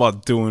 I've thought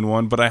about doing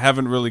one, but I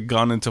haven't really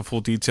gone into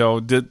full detail.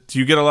 Do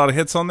you get a lot of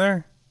hits on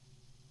there?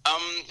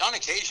 On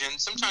occasion.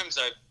 Sometimes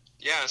I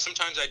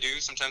do.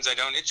 Sometimes I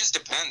don't. It just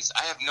depends.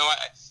 I have no.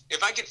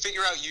 If I could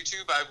figure out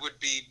YouTube, I would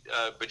be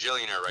a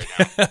bajillionaire right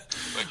now.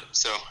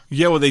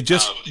 Yeah, well, they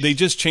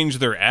just changed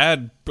their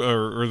ad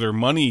or their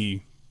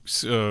money.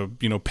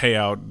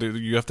 Payout.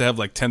 You have to have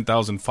like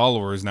 10,000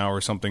 followers now or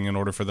something in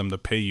order for them to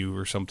pay you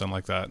or something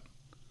like that.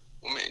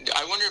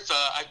 I wonder if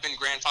I've been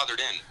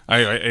grandfathered in.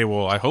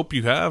 I hope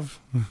you have.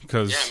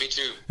 Cause... Yeah, me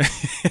too.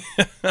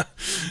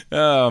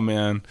 Oh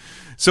man.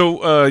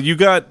 So you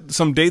got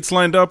some dates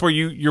lined up, or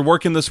you're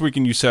working this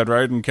weekend? You said,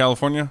 right, in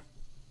California?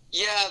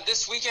 Yeah,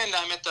 this weekend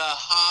I'm at the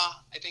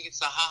I think it's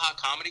the Ha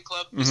Comedy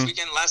Club this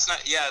weekend. Last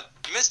night, you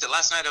missed it.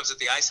 Last night I was at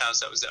the Ice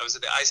House. I was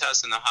at the Ice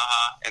House and the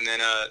Ha, and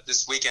then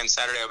this weekend,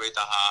 Saturday, I'll be at the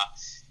Ha,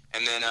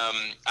 and then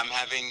I'm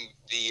having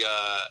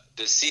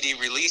the CD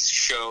release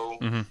show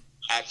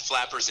at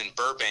Flappers in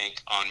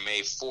Burbank on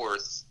May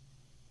 4th,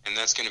 and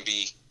it's gonna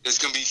be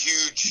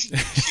huge.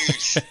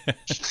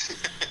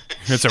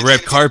 It's a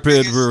red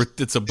carpet.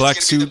 It's a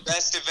black suit. It's gonna be the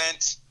best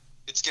event.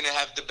 It's gonna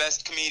have the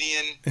best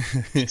comedian.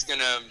 It's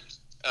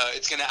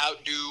gonna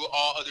outdo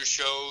all other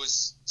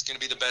shows. It's going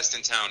to be the best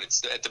in town.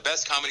 It's at the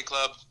best comedy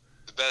club.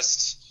 The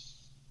best.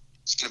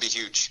 It's going to be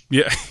huge.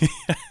 Yeah.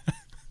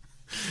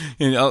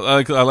 And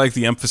I like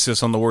the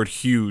emphasis on the word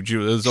huge.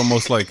 It's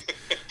almost like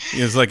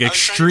it's like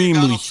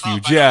extremely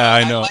huge. Yeah,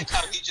 I know. I like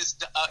how he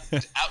just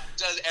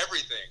outdoes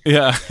everything.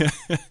 Yeah.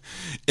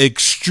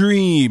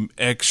 Extreme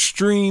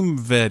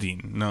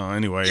vetting. No,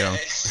 anyway. Yeah.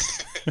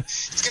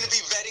 It's going to be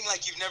vetting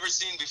like you've never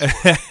seen before.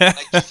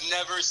 Like you've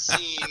never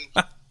seen.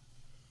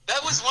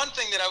 That was one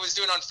thing that I was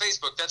doing on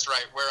Facebook. That's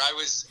right, where I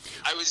was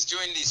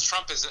doing these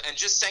Trumpisms and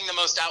just saying the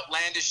most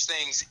outlandish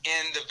things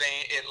in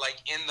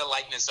the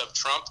likeness of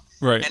Trump.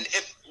 Right. And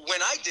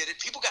when I did it,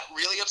 people got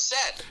really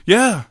upset.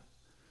 Yeah.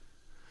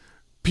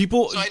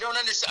 So I don't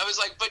understand. I was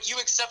like, but you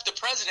accept the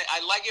president.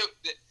 I like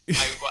it.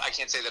 I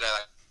can't say that I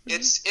like it.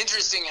 It's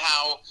interesting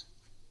how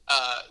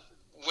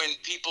when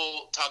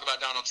people talk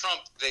about Donald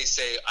Trump, they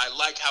say, I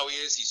like how he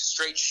is. He's a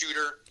straight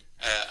shooter.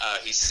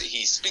 He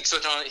speaks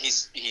what's on. He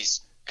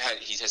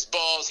has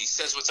balls. He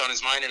says what's on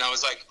his mind, and I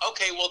was like,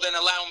 "Okay, well then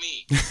allow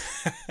me."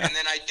 And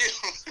then I do.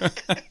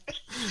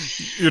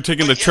 You're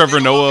taking the Trevor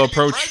Noah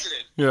approach.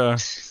 Yeah.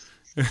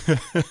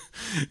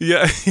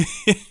 Yeah.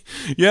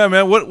 Yeah,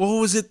 man. What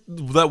was it?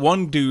 That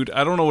one dude,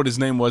 I don't know what his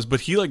name was,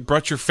 but he like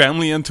brought your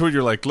family into it.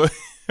 You're like, look.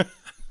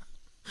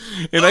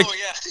 And yeah.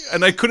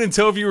 I couldn't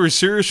tell if you were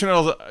serious or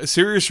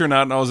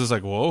not, and I was just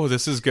like, whoa,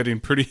 this is getting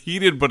pretty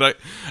heated. But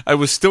I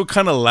was still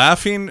kind of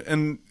laughing,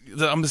 and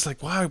I'm just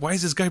like, why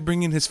is this guy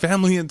bringing his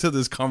family into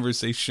this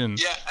conversation?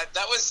 Yeah,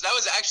 that was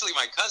actually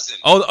my cousin.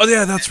 Oh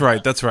yeah, that's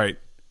right.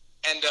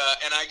 And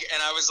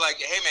I was like,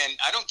 hey man,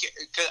 I don't care,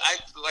 because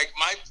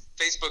my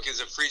Facebook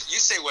is a free. You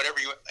say whatever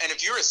you, and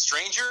if you're a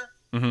stranger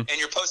and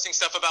you're posting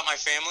stuff about my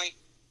family,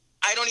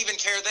 I don't even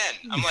care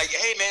then. I'm like,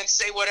 hey man,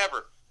 say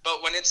whatever.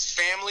 But when it's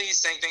family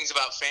saying things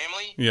about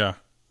family, yeah,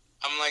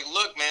 I'm like,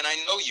 look man, I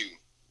know you,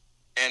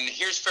 and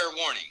here's fair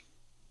warning.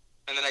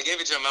 And then I gave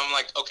it to him. I'm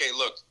like, okay,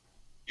 look,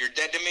 you're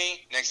dead to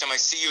me. Next time I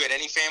see you at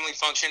any family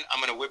function, I'm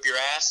gonna whip your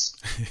ass,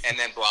 and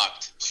then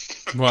blocked.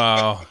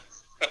 Wow.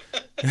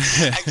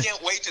 I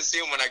can't wait to see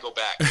him when I go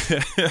back.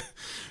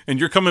 And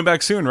you're coming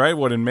back soon, right?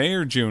 What, in May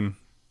or June?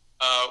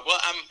 Well,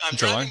 I'm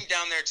July? driving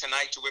down there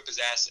tonight to whip his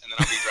ass, and then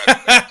I'll be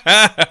driving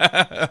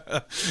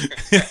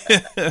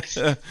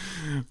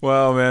back.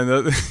 Wow,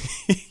 man,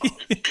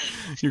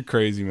 you're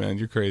crazy, man.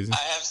 You're crazy. I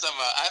have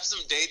some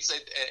dates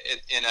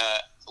in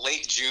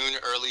late June,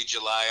 early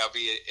July. I'll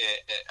be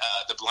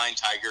at the Blind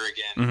Tiger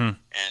again,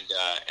 and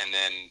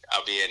then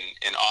I'll be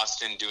in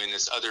Austin doing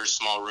this other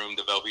small room,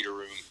 the Velveeta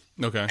Room.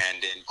 Okay.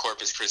 And in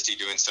Corpus Christi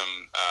doing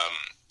some,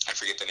 I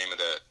forget the name of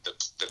the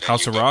venue,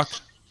 House of Rock?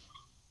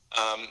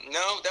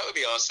 No, that would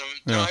be awesome.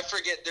 Yeah. No, I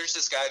forget. There's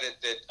this guy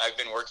that I've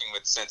been working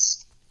with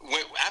since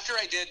after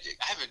I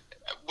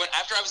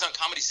was on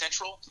Comedy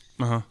Central.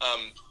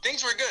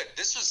 Things were good.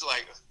 This was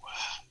like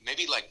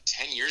maybe like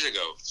 10 years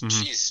ago.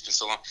 Jeez, it's been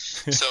so long.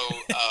 So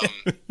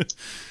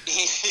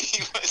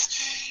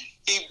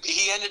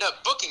he ended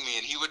up booking me,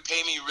 and he would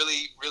pay me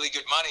really, really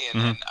good money.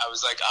 And then I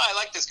was like, oh, I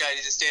like this guy.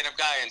 He's a stand-up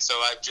guy. And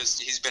so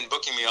he's been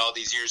booking me all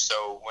these years.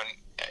 So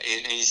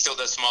and he still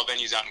does small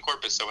venues out in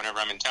Corpus. So whenever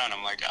I'm in town,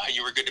 I'm like,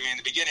 you were good to me in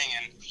the beginning,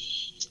 and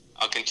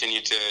I'll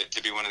continue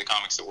to be one of the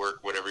comics at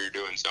work, whatever you're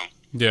doing. So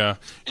yeah.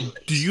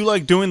 Do you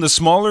like doing the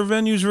smaller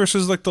venues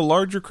versus like the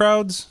larger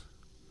crowds?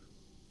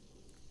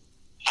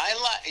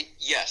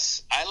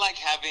 Yes, I like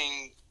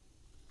having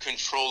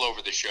control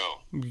over the show.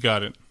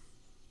 Got it.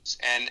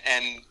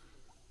 And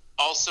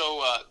also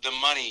the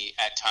money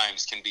at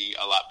times can be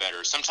a lot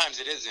better. Sometimes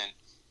it isn't.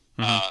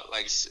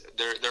 Like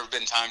there have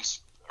been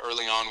times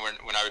early on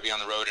when I would be on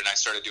the road and I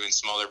started doing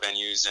smaller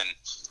venues and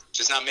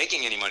just not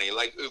making any money.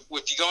 Like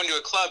if you go into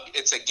a club,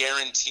 it's a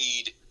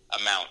guaranteed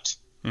amount.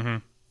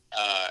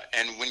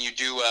 And when you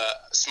do a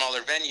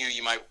smaller venue,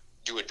 you might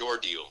do a door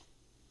deal,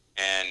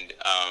 and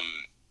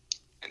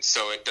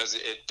so it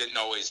didn't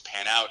always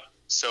pan out.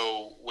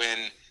 So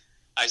when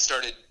I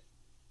started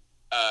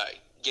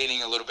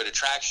gaining a little bit of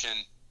traction,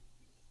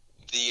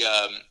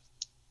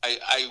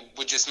 I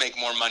would just make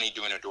more money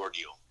doing a door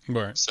deal.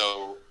 Right.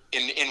 So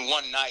in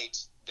one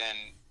night,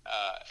 then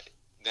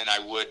I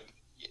would,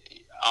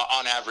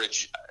 on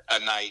average, a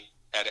night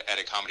at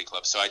a comedy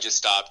club. So I just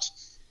stopped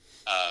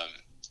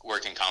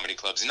working comedy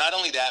clubs. And not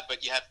only that,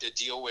 but you have to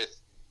deal with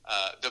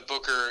the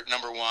booker,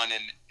 number one,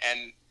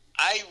 and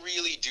I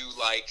really do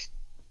like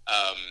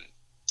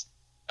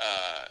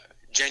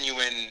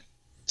genuine,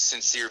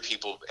 sincere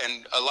people.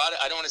 And a lot of,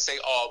 I don't want to say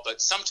all,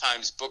 but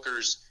sometimes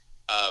bookers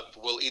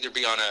will either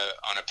be on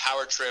a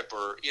power trip,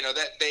 or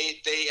that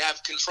they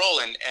have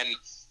control, and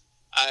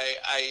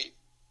I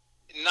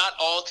not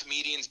all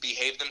comedians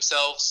behave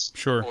themselves,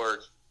 sure,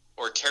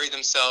 or carry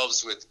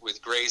themselves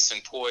with grace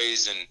and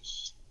poise and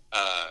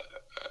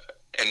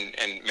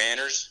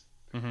manners,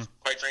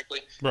 quite frankly.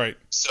 Right.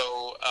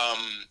 So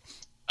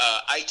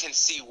I can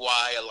see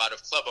why a lot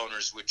of club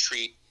owners would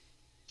treat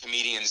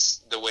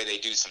comedians the way they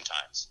do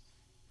sometimes.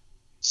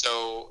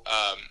 So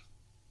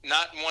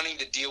not wanting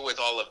to deal with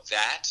all of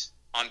that,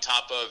 on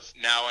top of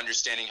now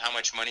understanding how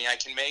much money I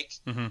can make,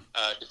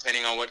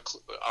 depending on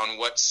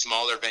what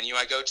smaller venue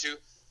I go to.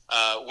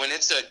 When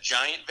it's a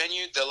giant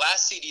venue, the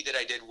last CD that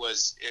I did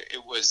was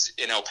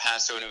in El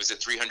Paso, and it was a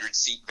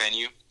 300-seat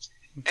venue,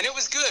 and it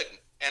was good,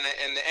 and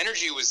the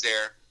energy was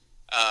there,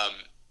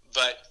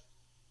 but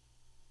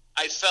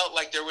I felt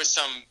like there was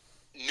some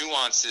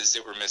nuances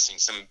that were missing,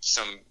 some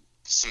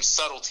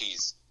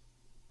subtleties.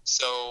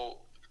 So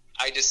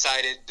I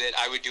decided that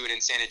I would do it in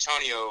San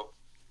Antonio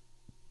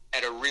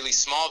at a really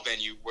small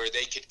venue where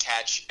they could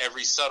catch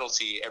every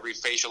subtlety, every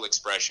facial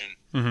expression.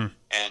 And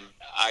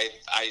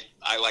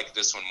I like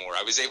this one more.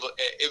 I was able,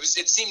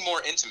 it seemed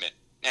more intimate,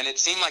 and it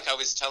seemed like I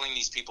was telling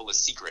these people a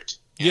secret.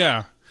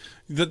 Yeah.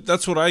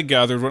 That's what I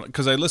gathered,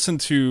 because I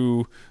listened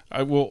to,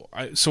 I went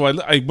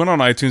on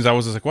iTunes. I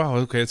was just like, wow,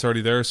 okay, it's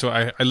already there. So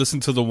I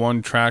listened to the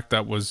one track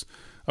that was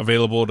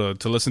available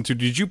to listen to.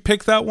 Did you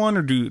pick that one,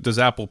 or does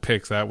Apple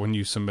pick that when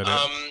you submit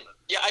it?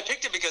 Yeah, I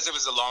picked it because it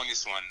was the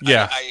longest one.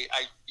 Yeah.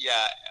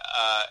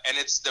 And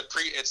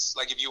it's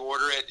like if you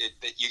order it,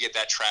 you get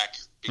that track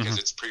because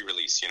it's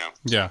pre-release,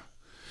 Yeah.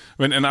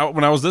 When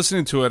I was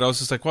listening to it, I was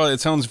just like, well, it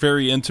sounds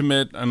very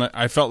intimate, and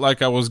I felt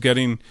like I was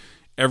getting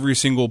every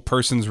single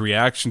person's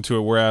reaction to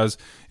it. Whereas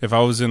if I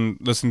was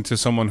listening to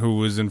someone who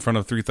was in front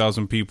of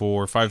 3,000 people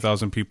or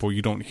 5,000 people,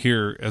 you don't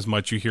hear as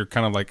much. You hear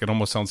kind of like it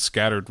almost sounds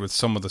scattered with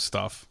some of the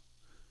stuff.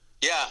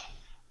 Yeah.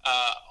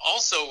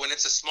 Also, when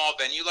it's a small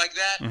venue like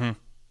that, Mm-hmm.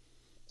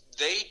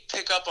 they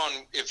pick up on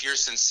if you're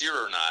sincere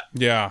or not.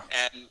 Yeah.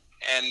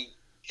 And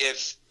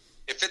if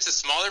it's a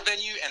smaller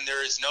venue and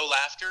there is no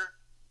laughter,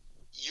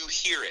 you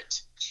hear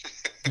it.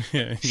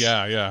 Yeah.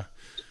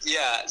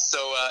 Yeah. So,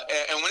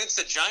 and when it's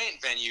a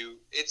giant venue,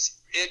 it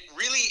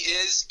really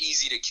is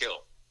easy to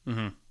kill.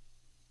 Mm-hmm.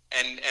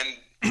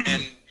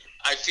 And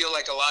I feel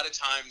like a lot of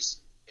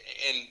times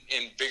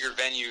in bigger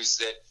venues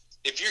that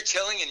if you're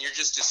killing and you're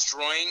just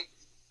destroying,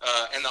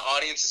 and the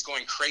audience is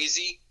going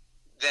crazy,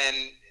 then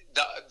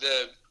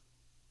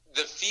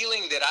the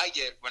feeling that I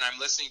get when I'm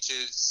listening to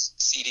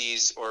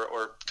CDs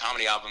or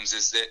comedy albums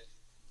is that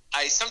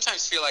I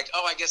sometimes feel like,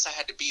 oh, I guess I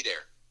had to be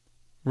there.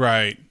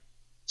 Right.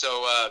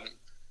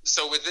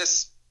 So with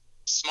this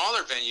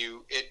smaller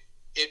venue,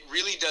 it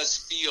really does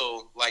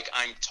feel like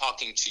I'm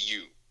talking to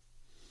you.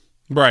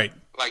 Right.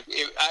 Like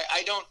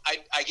I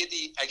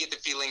get the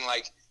feeling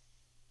like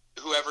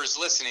whoever's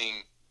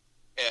listening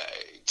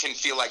can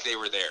feel like they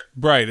were there.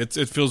 Right.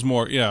 It feels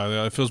more,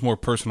 it feels more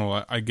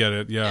personal. I get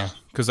it. Yeah.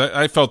 Because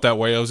I felt that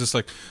way. I was just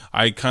like,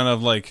 I kind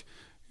of like,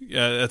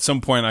 at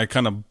some point I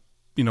kind of,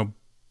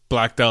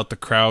 blacked out the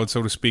crowd,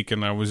 so to speak,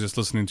 and I was just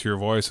listening to your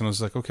voice, and I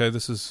was like, okay,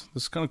 this is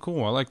kind of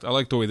cool. I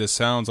like the way this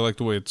sounds. I like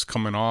the way it's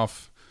coming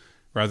off,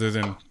 rather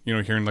than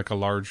hearing like a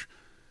large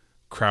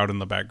crowd in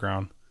the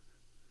background.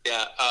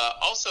 Yeah.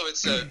 Also,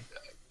 it's the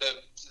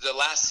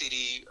last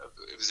CD.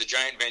 It was a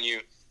giant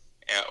venue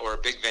or a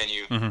big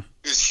venue. Mm-hmm.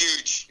 It was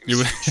huge. It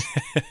was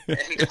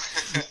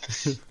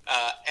huge.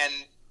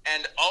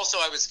 And also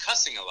I was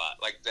cussing a lot,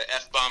 like the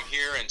F-bomb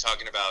here and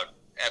talking about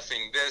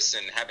effing this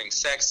and having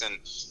sex, and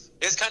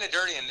it's kind of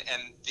dirty,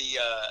 and the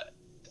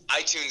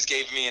iTunes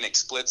gave me an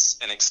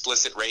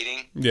explicit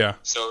rating. Yeah.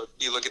 So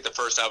you look at the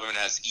first album, it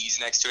has E's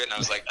next to it, and I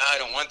was like, I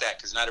don't want that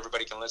because not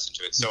everybody can listen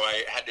to it. So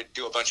I had to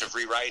do a bunch of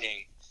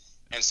rewriting,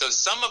 and so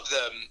some of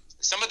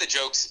the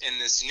jokes in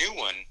this new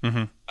one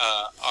mm-hmm.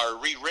 Are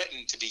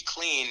rewritten to be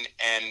clean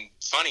and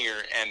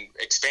funnier and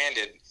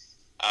expanded,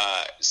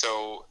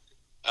 so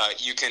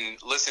you can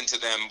listen to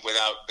them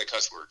without the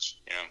cuss words.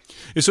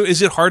 So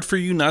is it hard for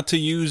you not to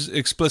use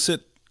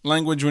explicit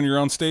language when you're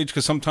on stage?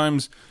 Because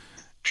sometimes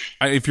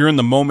if you're in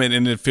the moment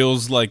and it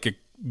feels like it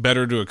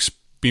better to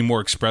be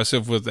more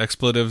expressive with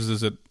expletives,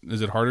 is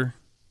it harder?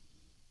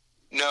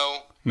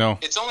 No.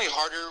 It's only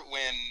harder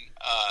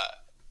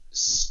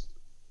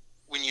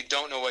when you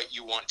don't know what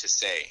you want to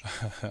say.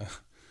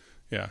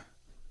 Yeah.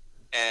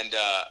 And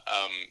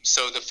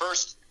so the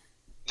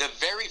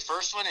very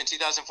first one in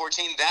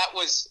 2014, that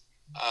was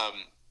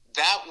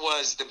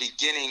the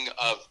beginning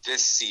of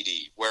this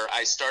CD, where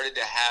I started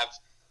to have.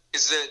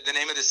 Because the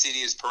name of the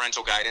CD is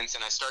Parental Guidance,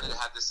 and I started to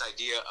have this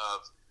idea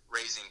of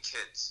raising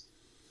kids.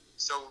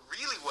 So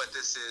really what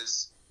this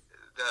is,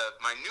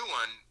 my new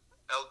one,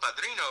 El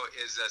Padrino,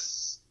 is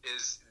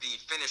the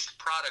finished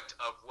product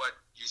of what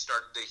you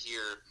started to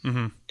hear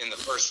mm-hmm. in the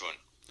first one.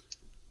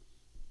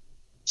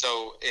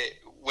 So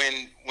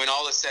when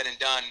all is said and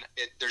done,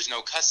 there's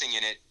no cussing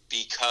in it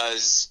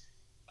because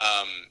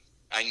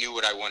I knew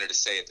what I wanted to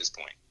say at this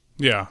point.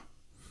 Yeah.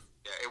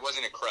 Yeah, it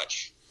wasn't a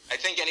crutch. I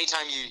think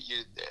anytime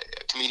you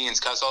comedians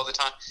cuss all the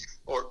time,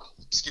 or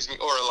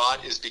a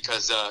lot, is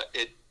because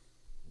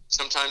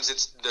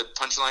sometimes the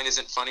punchline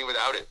isn't funny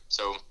without it.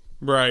 So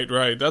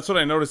right. That's what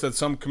I noticed, that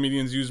some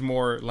comedians use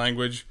more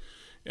language,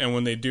 and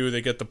when they do,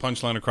 they get the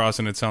punchline across,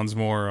 and it sounds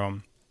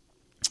more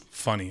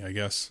funny, I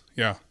guess.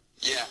 Yeah.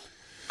 Yeah.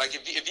 Like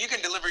if you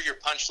can deliver your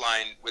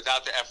punchline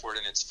without the F word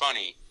and it's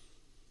funny,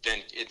 then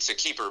it's a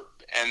keeper.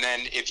 And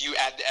then if you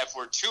add the F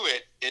word to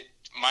it, it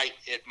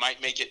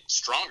might make it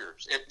stronger.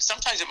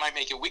 Sometimes it might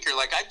make it weaker.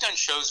 Like I've done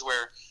shows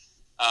where,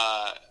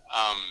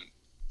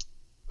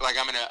 like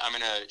I'm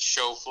in a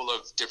show full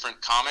of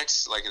different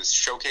comics, like a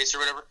showcase or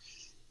whatever,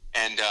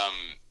 and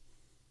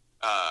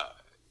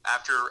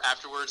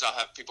afterwards I'll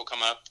have people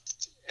come up,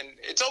 and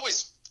it's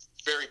always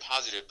very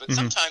positive. But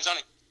mm-hmm. sometimes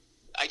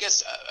I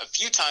guess a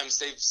few times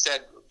they've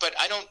said, "But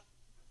I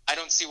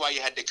don't see why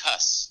you had to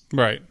cuss."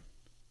 Right.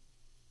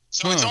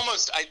 So it's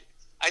almost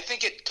I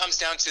think it comes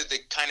down to the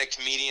kind of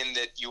comedian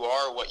that you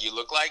are, what you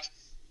look like.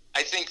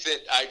 I think that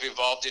I've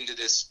evolved into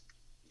this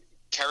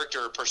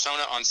character or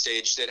persona on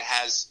stage that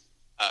has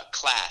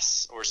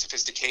class or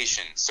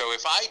sophistication. So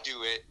if I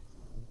do it,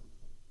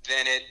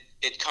 then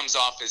it comes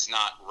off as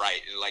not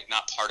right, like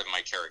not part of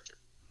my character.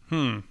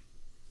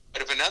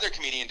 But if another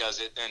comedian does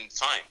it, then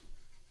fine.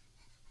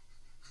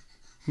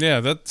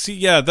 Yeah,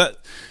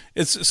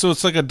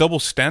 it's like a double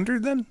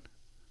standard then?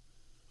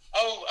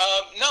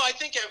 No, I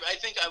think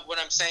what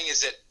I'm saying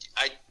is that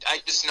I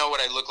just know what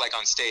I look like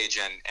on stage,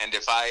 and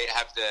if I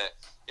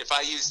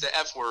use the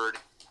F word,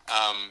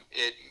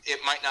 it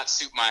might not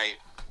suit my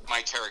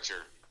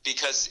character,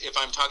 because if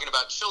I'm talking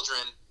about children,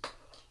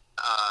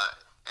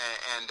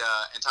 and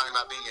talking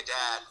about being a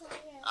dad,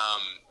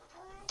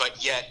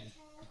 but yet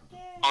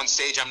on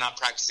stage I'm not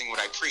practicing what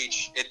I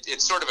preach,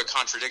 it's sort of a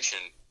contradiction,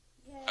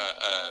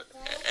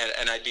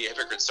 and I'd be a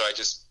hypocrite. So I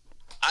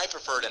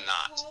prefer to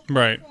not.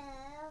 Right.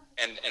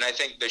 And I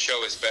think the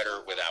show is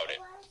better without it.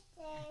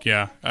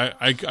 Yeah,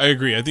 I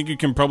agree. I think you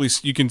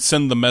can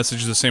send the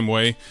message the same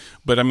way,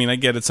 but I mean, I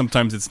get it.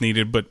 Sometimes it's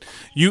needed. But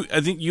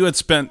I think you had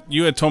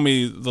told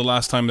me the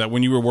last time that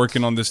when you were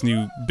working on this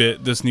new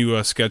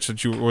sketch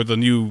that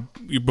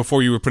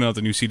before you were putting out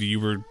the new CD, you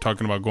were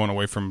talking about going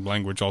away from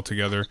language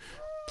altogether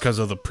because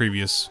of the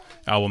previous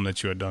album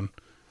that you had done.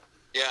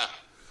 Yeah.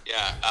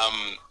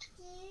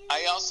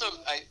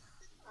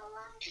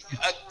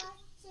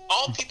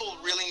 All people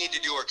really need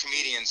to do are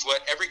comedians.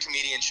 What every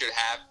comedian should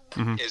have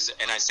is,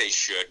 and I say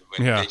should,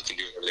 when they can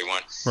do whatever they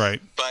want. Right.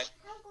 But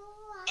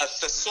a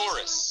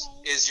thesaurus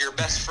is your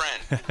best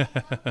friend.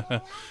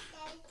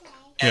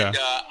 And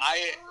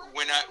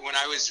when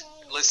I was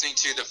listening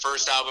to the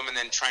first album and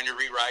then trying to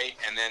rewrite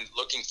and then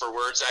looking for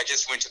words, I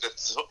just went to the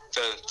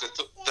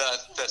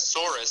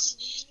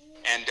thesaurus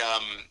and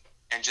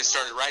just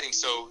started writing.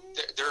 So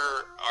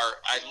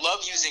I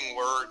love using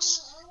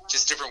words.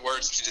 Just different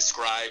words to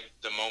describe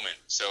the moment.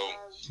 So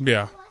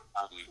like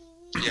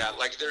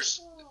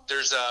there's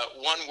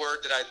one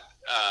word that I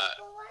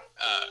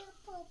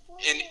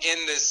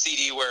in the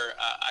CD where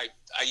I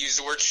use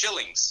the word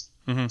shillings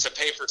to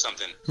pay for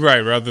something. Right,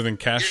 rather than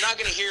cash. You're not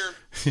going to hear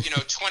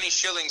 20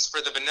 shillings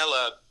for the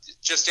vanilla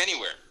just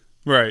anywhere.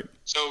 Right.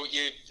 So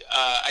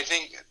I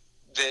think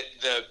that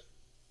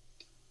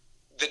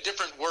the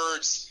different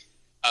words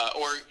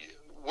or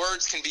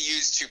words can be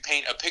used to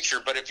paint a picture,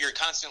 but if you're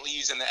constantly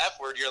using the F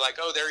word, you're like,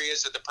 oh, there he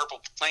is at the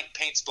purple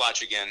paint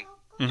splotch again.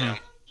 You know?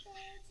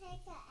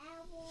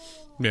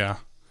 Yeah.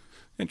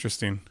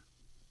 Interesting.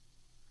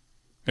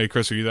 Hey,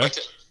 Chris, are you there?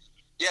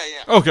 Yeah.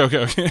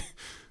 Okay.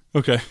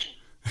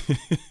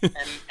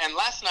 And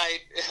last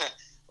night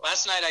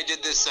I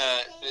did this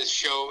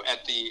show I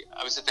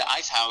was at the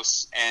Ice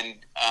House,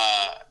 and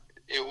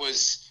it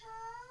was.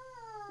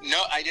 No,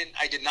 I did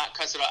not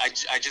cuss it out.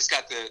 I just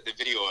got the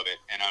video of it,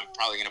 and I'm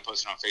probably going to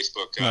post it on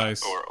Facebook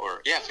nice. or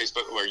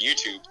Facebook or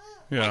YouTube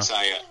once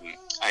I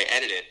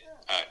edit it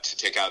to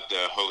take out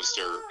the host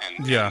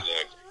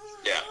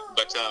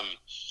But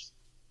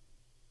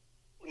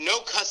no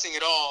cussing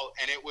at all,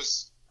 and it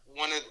was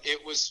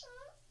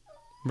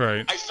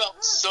right. I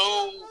felt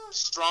so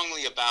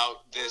strongly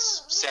about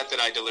this set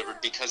that I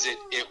delivered because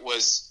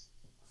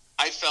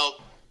I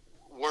felt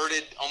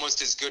worded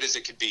almost as good as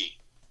it could be.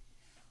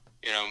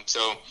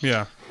 So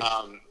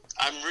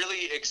I'm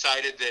really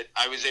excited that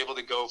I was able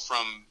to go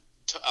from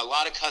a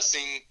lot of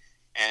cussing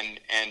and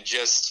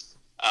just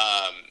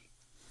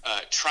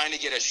trying to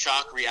get a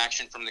shock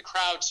reaction from the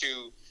crowd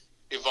to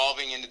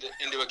evolving into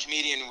a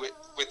comedian with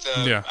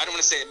I don't want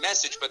to say a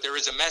message, but there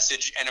is a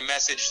message, and a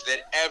message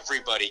that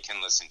everybody can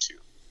listen to.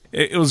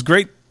 It was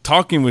great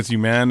talking with you,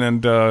 man.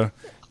 And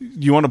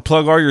you want to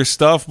plug all your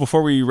stuff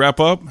before we wrap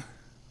up?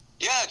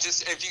 Yeah,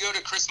 just if you go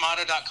to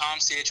chrismata.com,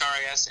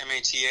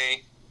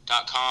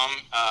 ChrisMata.com,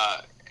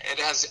 it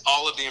has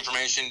all of the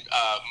information.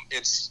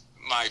 It's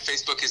my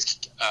Facebook is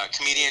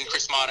comedian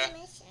Chris Mata,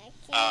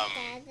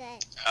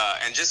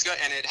 and just go,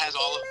 and it has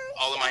all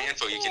of my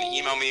info. You can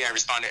email me. I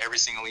respond to every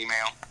single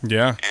email.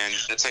 Yeah, and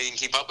that's how you can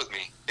keep up with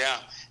me. Yeah,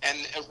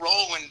 and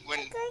roll when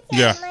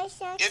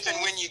if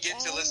and when you get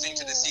to listening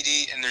to the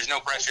CD, and there's no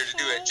pressure to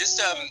do it. Just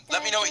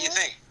let me know what you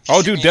think.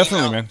 Oh, dude,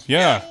 definitely, man.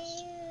 Yeah.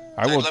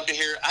 I'd love to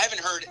hear.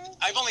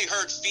 I've only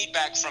heard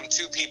feedback from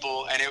 2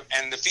 people,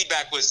 and the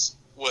feedback was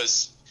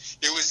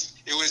it was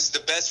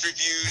the best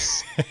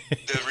reviews.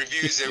 The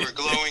reviews, they were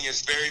glowing.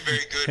 It's very,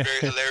 very good,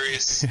 very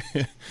hilarious.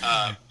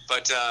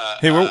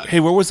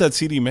 Where was that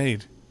CD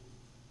made?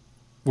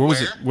 Where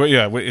was it?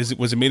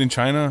 Was it made in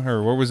China,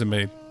 or where was it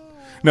made?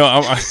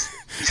 No,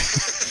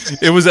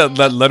 it was that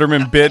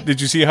Letterman bit.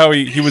 Did you see how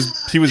he was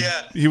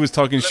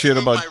talking shit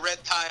about my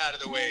red tie out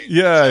of the way?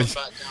 Yeah.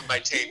 By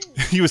tape.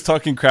 He was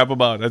talking crap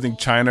about, I think,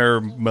 China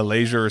or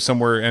Malaysia or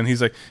somewhere, and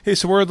he's like, "Hey,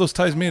 so where are those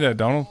ties made at,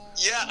 Donald?"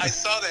 Yeah, I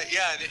saw that.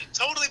 Yeah, it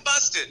totally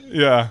busted.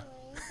 Yeah.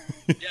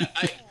 Yeah,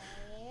 I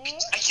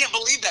can't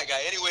believe that guy.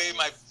 Anyway,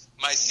 my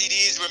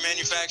CDs were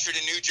manufactured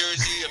in New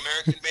Jersey,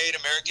 American made,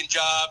 American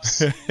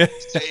jobs.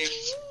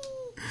 Safe.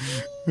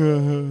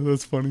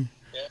 That's funny.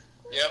 Yeah.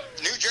 Yep.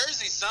 New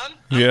Jersey, son.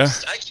 I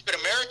keep it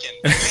American.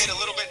 I paid a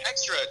little bit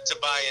extra to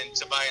buy in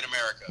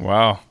America.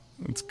 Wow,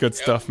 that's good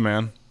stuff,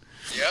 man.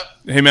 Yep.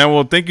 Hey, man,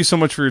 well, thank you so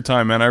much for your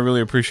time, man. I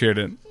really appreciate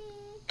it.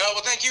 Oh,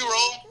 well, thank you,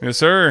 Roll. Yes,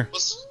 sir. We'll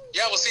see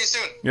you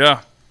soon.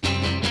 Yeah.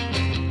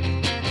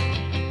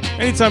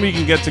 Anytime you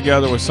can get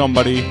together with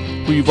somebody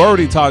who you've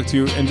already talked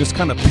to and just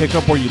kind of pick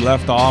up where you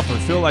left off or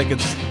feel like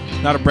it's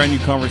not a brand new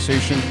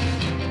conversation,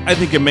 I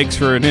think it makes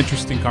for an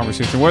interesting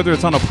conversation, whether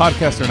it's on a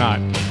podcast or not.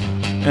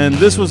 And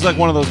this was like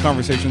one of those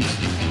conversations.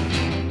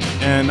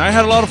 And I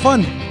had a lot of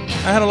fun.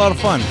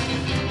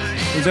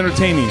 It was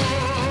entertaining.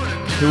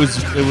 It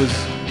was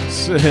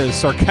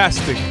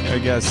sarcastic, I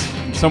guess,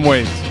 in some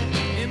ways.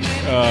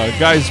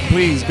 Guys,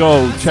 please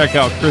go check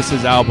out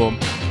Chris's album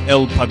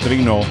El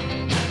Padrino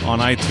on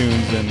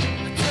iTunes,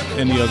 and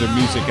any other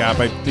music app.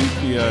 I think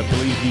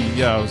believe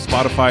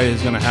Spotify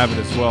is going to have it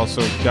as well.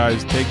 So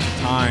guys, take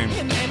the time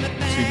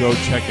to go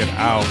check it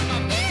out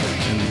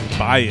and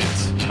buy it.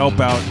 Help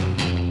out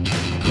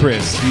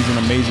Chris. He's an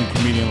amazing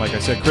comedian, like I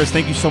said. Chris,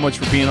 thank you so much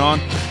for being on,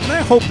 and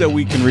I hope that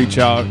we can reach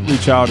out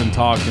and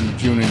talk in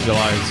June and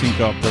July and sync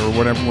up or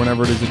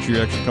whenever it is that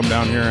you actually come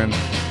down here, and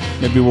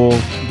maybe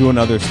we'll do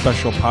another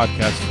special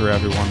podcast for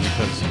everyone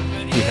because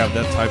we have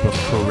that type of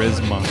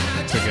charisma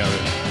together,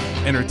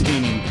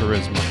 entertaining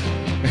charisma.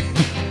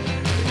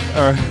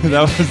 All right,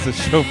 that was the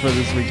show for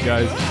this week,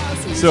 guys.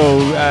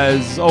 So,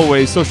 as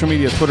always, social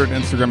media, Twitter and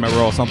Instagram at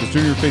Roel Santos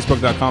Jr.,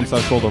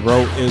 Facebook.com/World of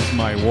Roe is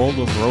my World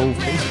of Roe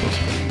Facebook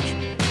page.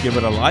 Give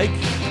it a like,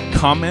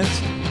 comment.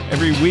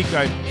 Every week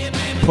I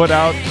put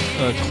out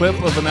a clip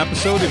of an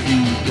episode. If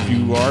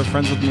you are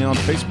friends with me on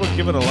Facebook,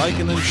 give it a like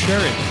and then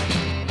share it.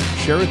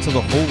 Share it to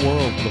the whole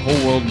world. The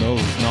whole world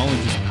knows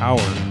knowledge is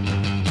power.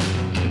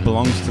 It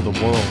belongs to the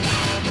world.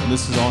 And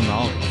this is all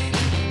knowledge.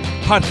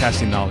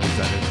 Podcasting knowledge,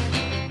 that is.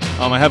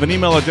 I have an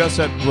email address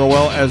at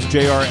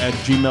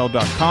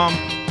roelsjr@gmail.com.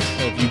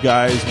 If you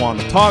guys want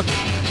to talk,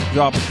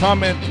 drop a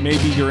comment,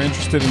 maybe you're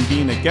interested in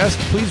being a guest,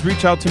 please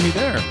reach out to me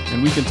there,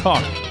 and we can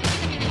talk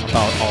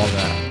about all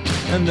that.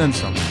 And then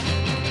some.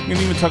 We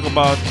can even talk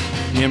about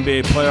the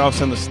NBA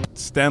playoffs and the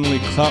Stanley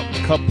Cup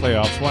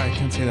playoffs. Why? I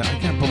can't say that. I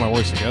can't put my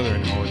words together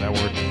anymore with that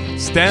word.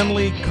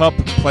 Stanley Cup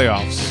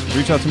playoffs.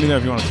 Reach out to me there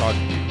if you want to talk.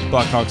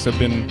 Blackhawks have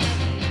been...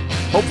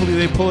 Hopefully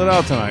they pull it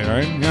out tonight,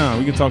 right? Yeah,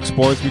 we can talk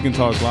sports, we can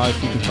talk life,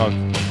 we can talk... I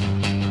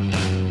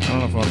don't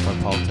know if I want to talk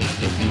politics,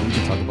 but we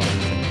can talk about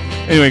everything.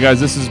 Anyway, guys,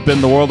 this has been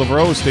The World of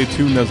Roe. Stay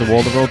tuned as The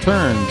World of Roe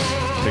turns.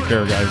 Take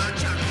care, guys.